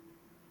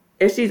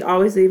 If she's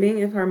always leaving,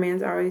 if her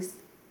man's always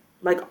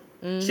like,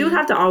 she would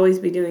have to always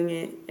be doing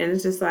it, and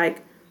it's just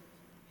like,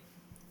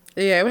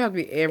 Yeah, it would have to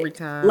be every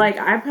time. like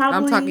I probably.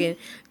 I'm talking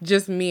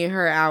just me and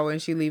her out, and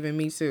she leaving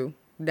me too.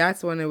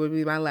 That's when it would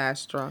be my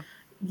last straw.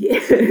 Yeah.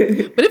 But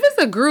if it's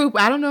a group,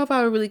 I don't know if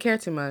I would really care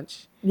too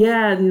much.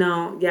 Yeah.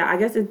 No. Yeah. I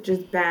guess it's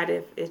just bad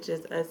if it's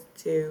just us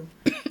two.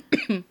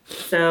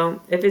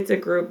 So if it's a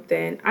group,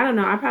 then I don't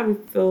know. I probably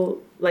feel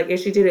like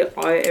if she did it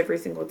every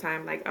single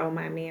time, like, oh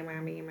my man, my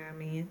man, my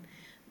man,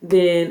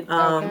 then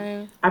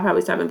Okay. I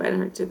probably stop inviting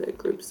her to the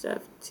group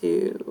stuff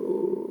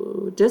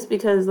too. Just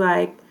because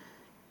like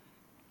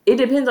it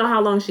depends on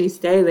how long she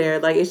stay there.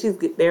 Like if she's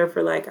there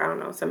for like, I don't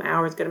know, some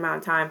hours, good amount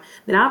of time,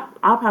 then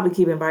I'll probably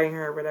keep inviting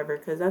her or whatever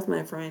because that's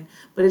my friend.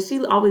 But if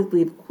she always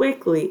leave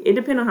quickly, it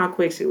depends on how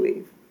quick she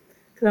leave.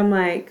 Because I'm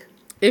like,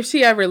 if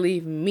she ever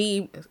leave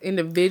me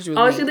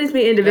individually, if she leaves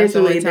me that's the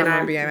only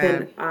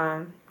individually,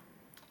 time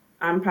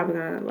I'm probably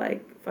gonna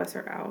like fuss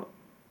her out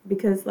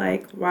because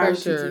like why for would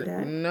sure. you do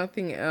that?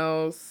 Nothing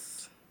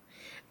else.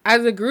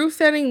 As a group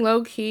setting,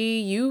 low key,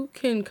 you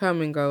can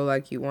come and go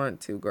like you want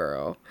to,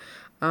 girl.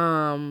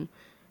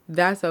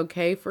 That's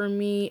okay for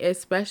me,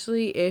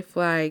 especially if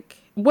like,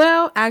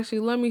 well, actually,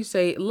 let me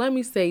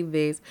say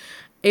this.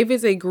 If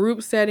it's a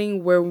group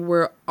setting where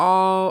we're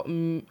all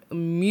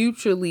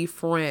mutually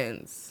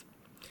friends,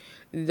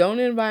 don't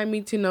invite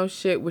me to no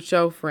shit with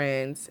your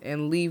friends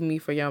and leave me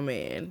for your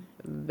man.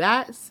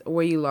 That's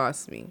where you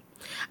lost me.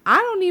 I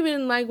don't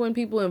even like when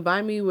people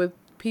invite me with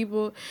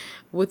people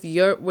with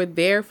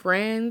their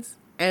friends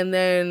and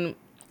then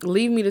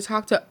leave me to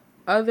talk to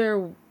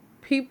other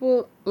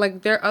people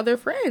like their other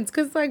friends,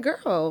 cuz like,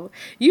 girl,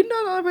 you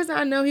know the only person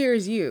I know here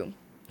is you.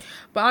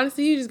 But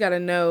honestly, you just got to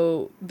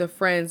know the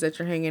friends that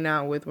you're hanging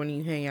out with when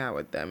you hang out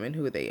with them and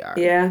who they are.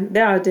 Yeah,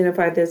 they'll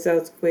identify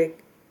themselves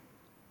quick.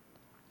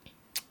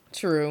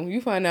 True. You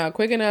find out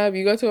quick enough.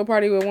 You go to a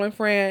party with one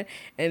friend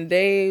and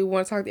they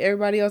want to talk to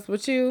everybody else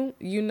but you.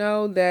 You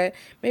know that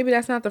maybe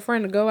that's not the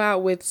friend to go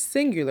out with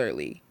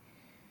singularly.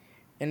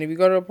 And if you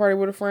go to a party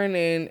with a friend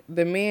and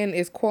the man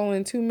is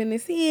calling 2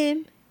 minutes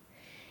in,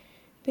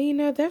 then you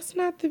know that's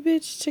not the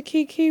bitch to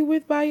kiki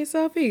with by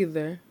yourself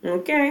either.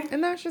 Okay.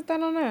 And that's just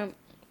that on that.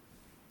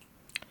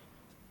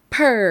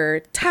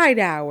 Per tight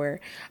hour.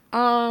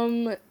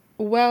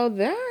 Well,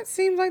 that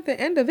seems like the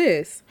end of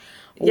this.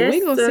 Yes,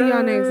 We gonna see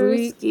y'all next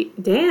week.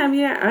 Damn,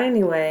 yeah.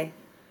 Anyway,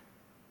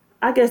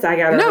 I guess I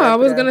gotta. No, I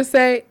was gonna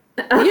say,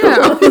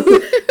 yeah.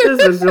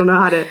 This don't know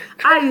how to.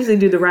 I usually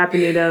do the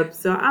wrapping it up,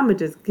 so I'm gonna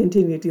just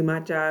continue to do my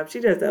job.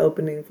 She does the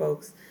opening,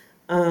 folks.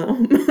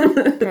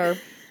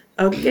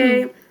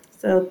 Okay.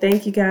 So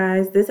thank you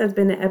guys. This has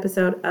been an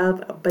episode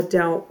of But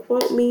Don't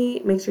Quote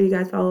Me. Make sure you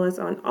guys follow us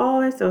on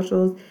all our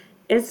socials: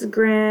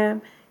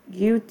 Instagram,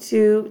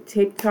 YouTube,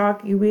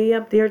 TikTok. You be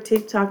up there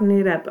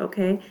TikToking it up,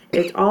 okay?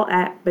 It's all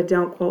at But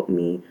Don't Quote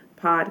Me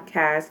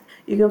podcast.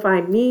 You can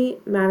find me,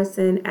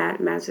 Madison, at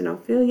Madison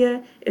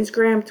Ophelia,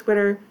 Instagram,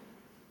 Twitter,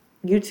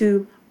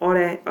 YouTube, all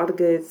the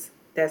goods.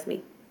 That's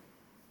me.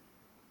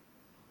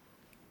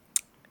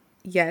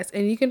 Yes,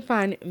 and you can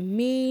find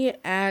me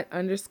at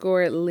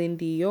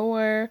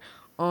 _Lindior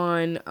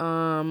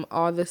on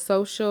all the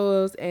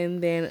socials,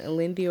 and then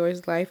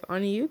Lindior's Life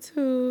on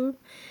YouTube.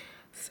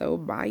 So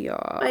bye,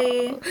 y'all.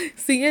 Bye.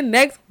 See you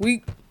next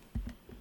week.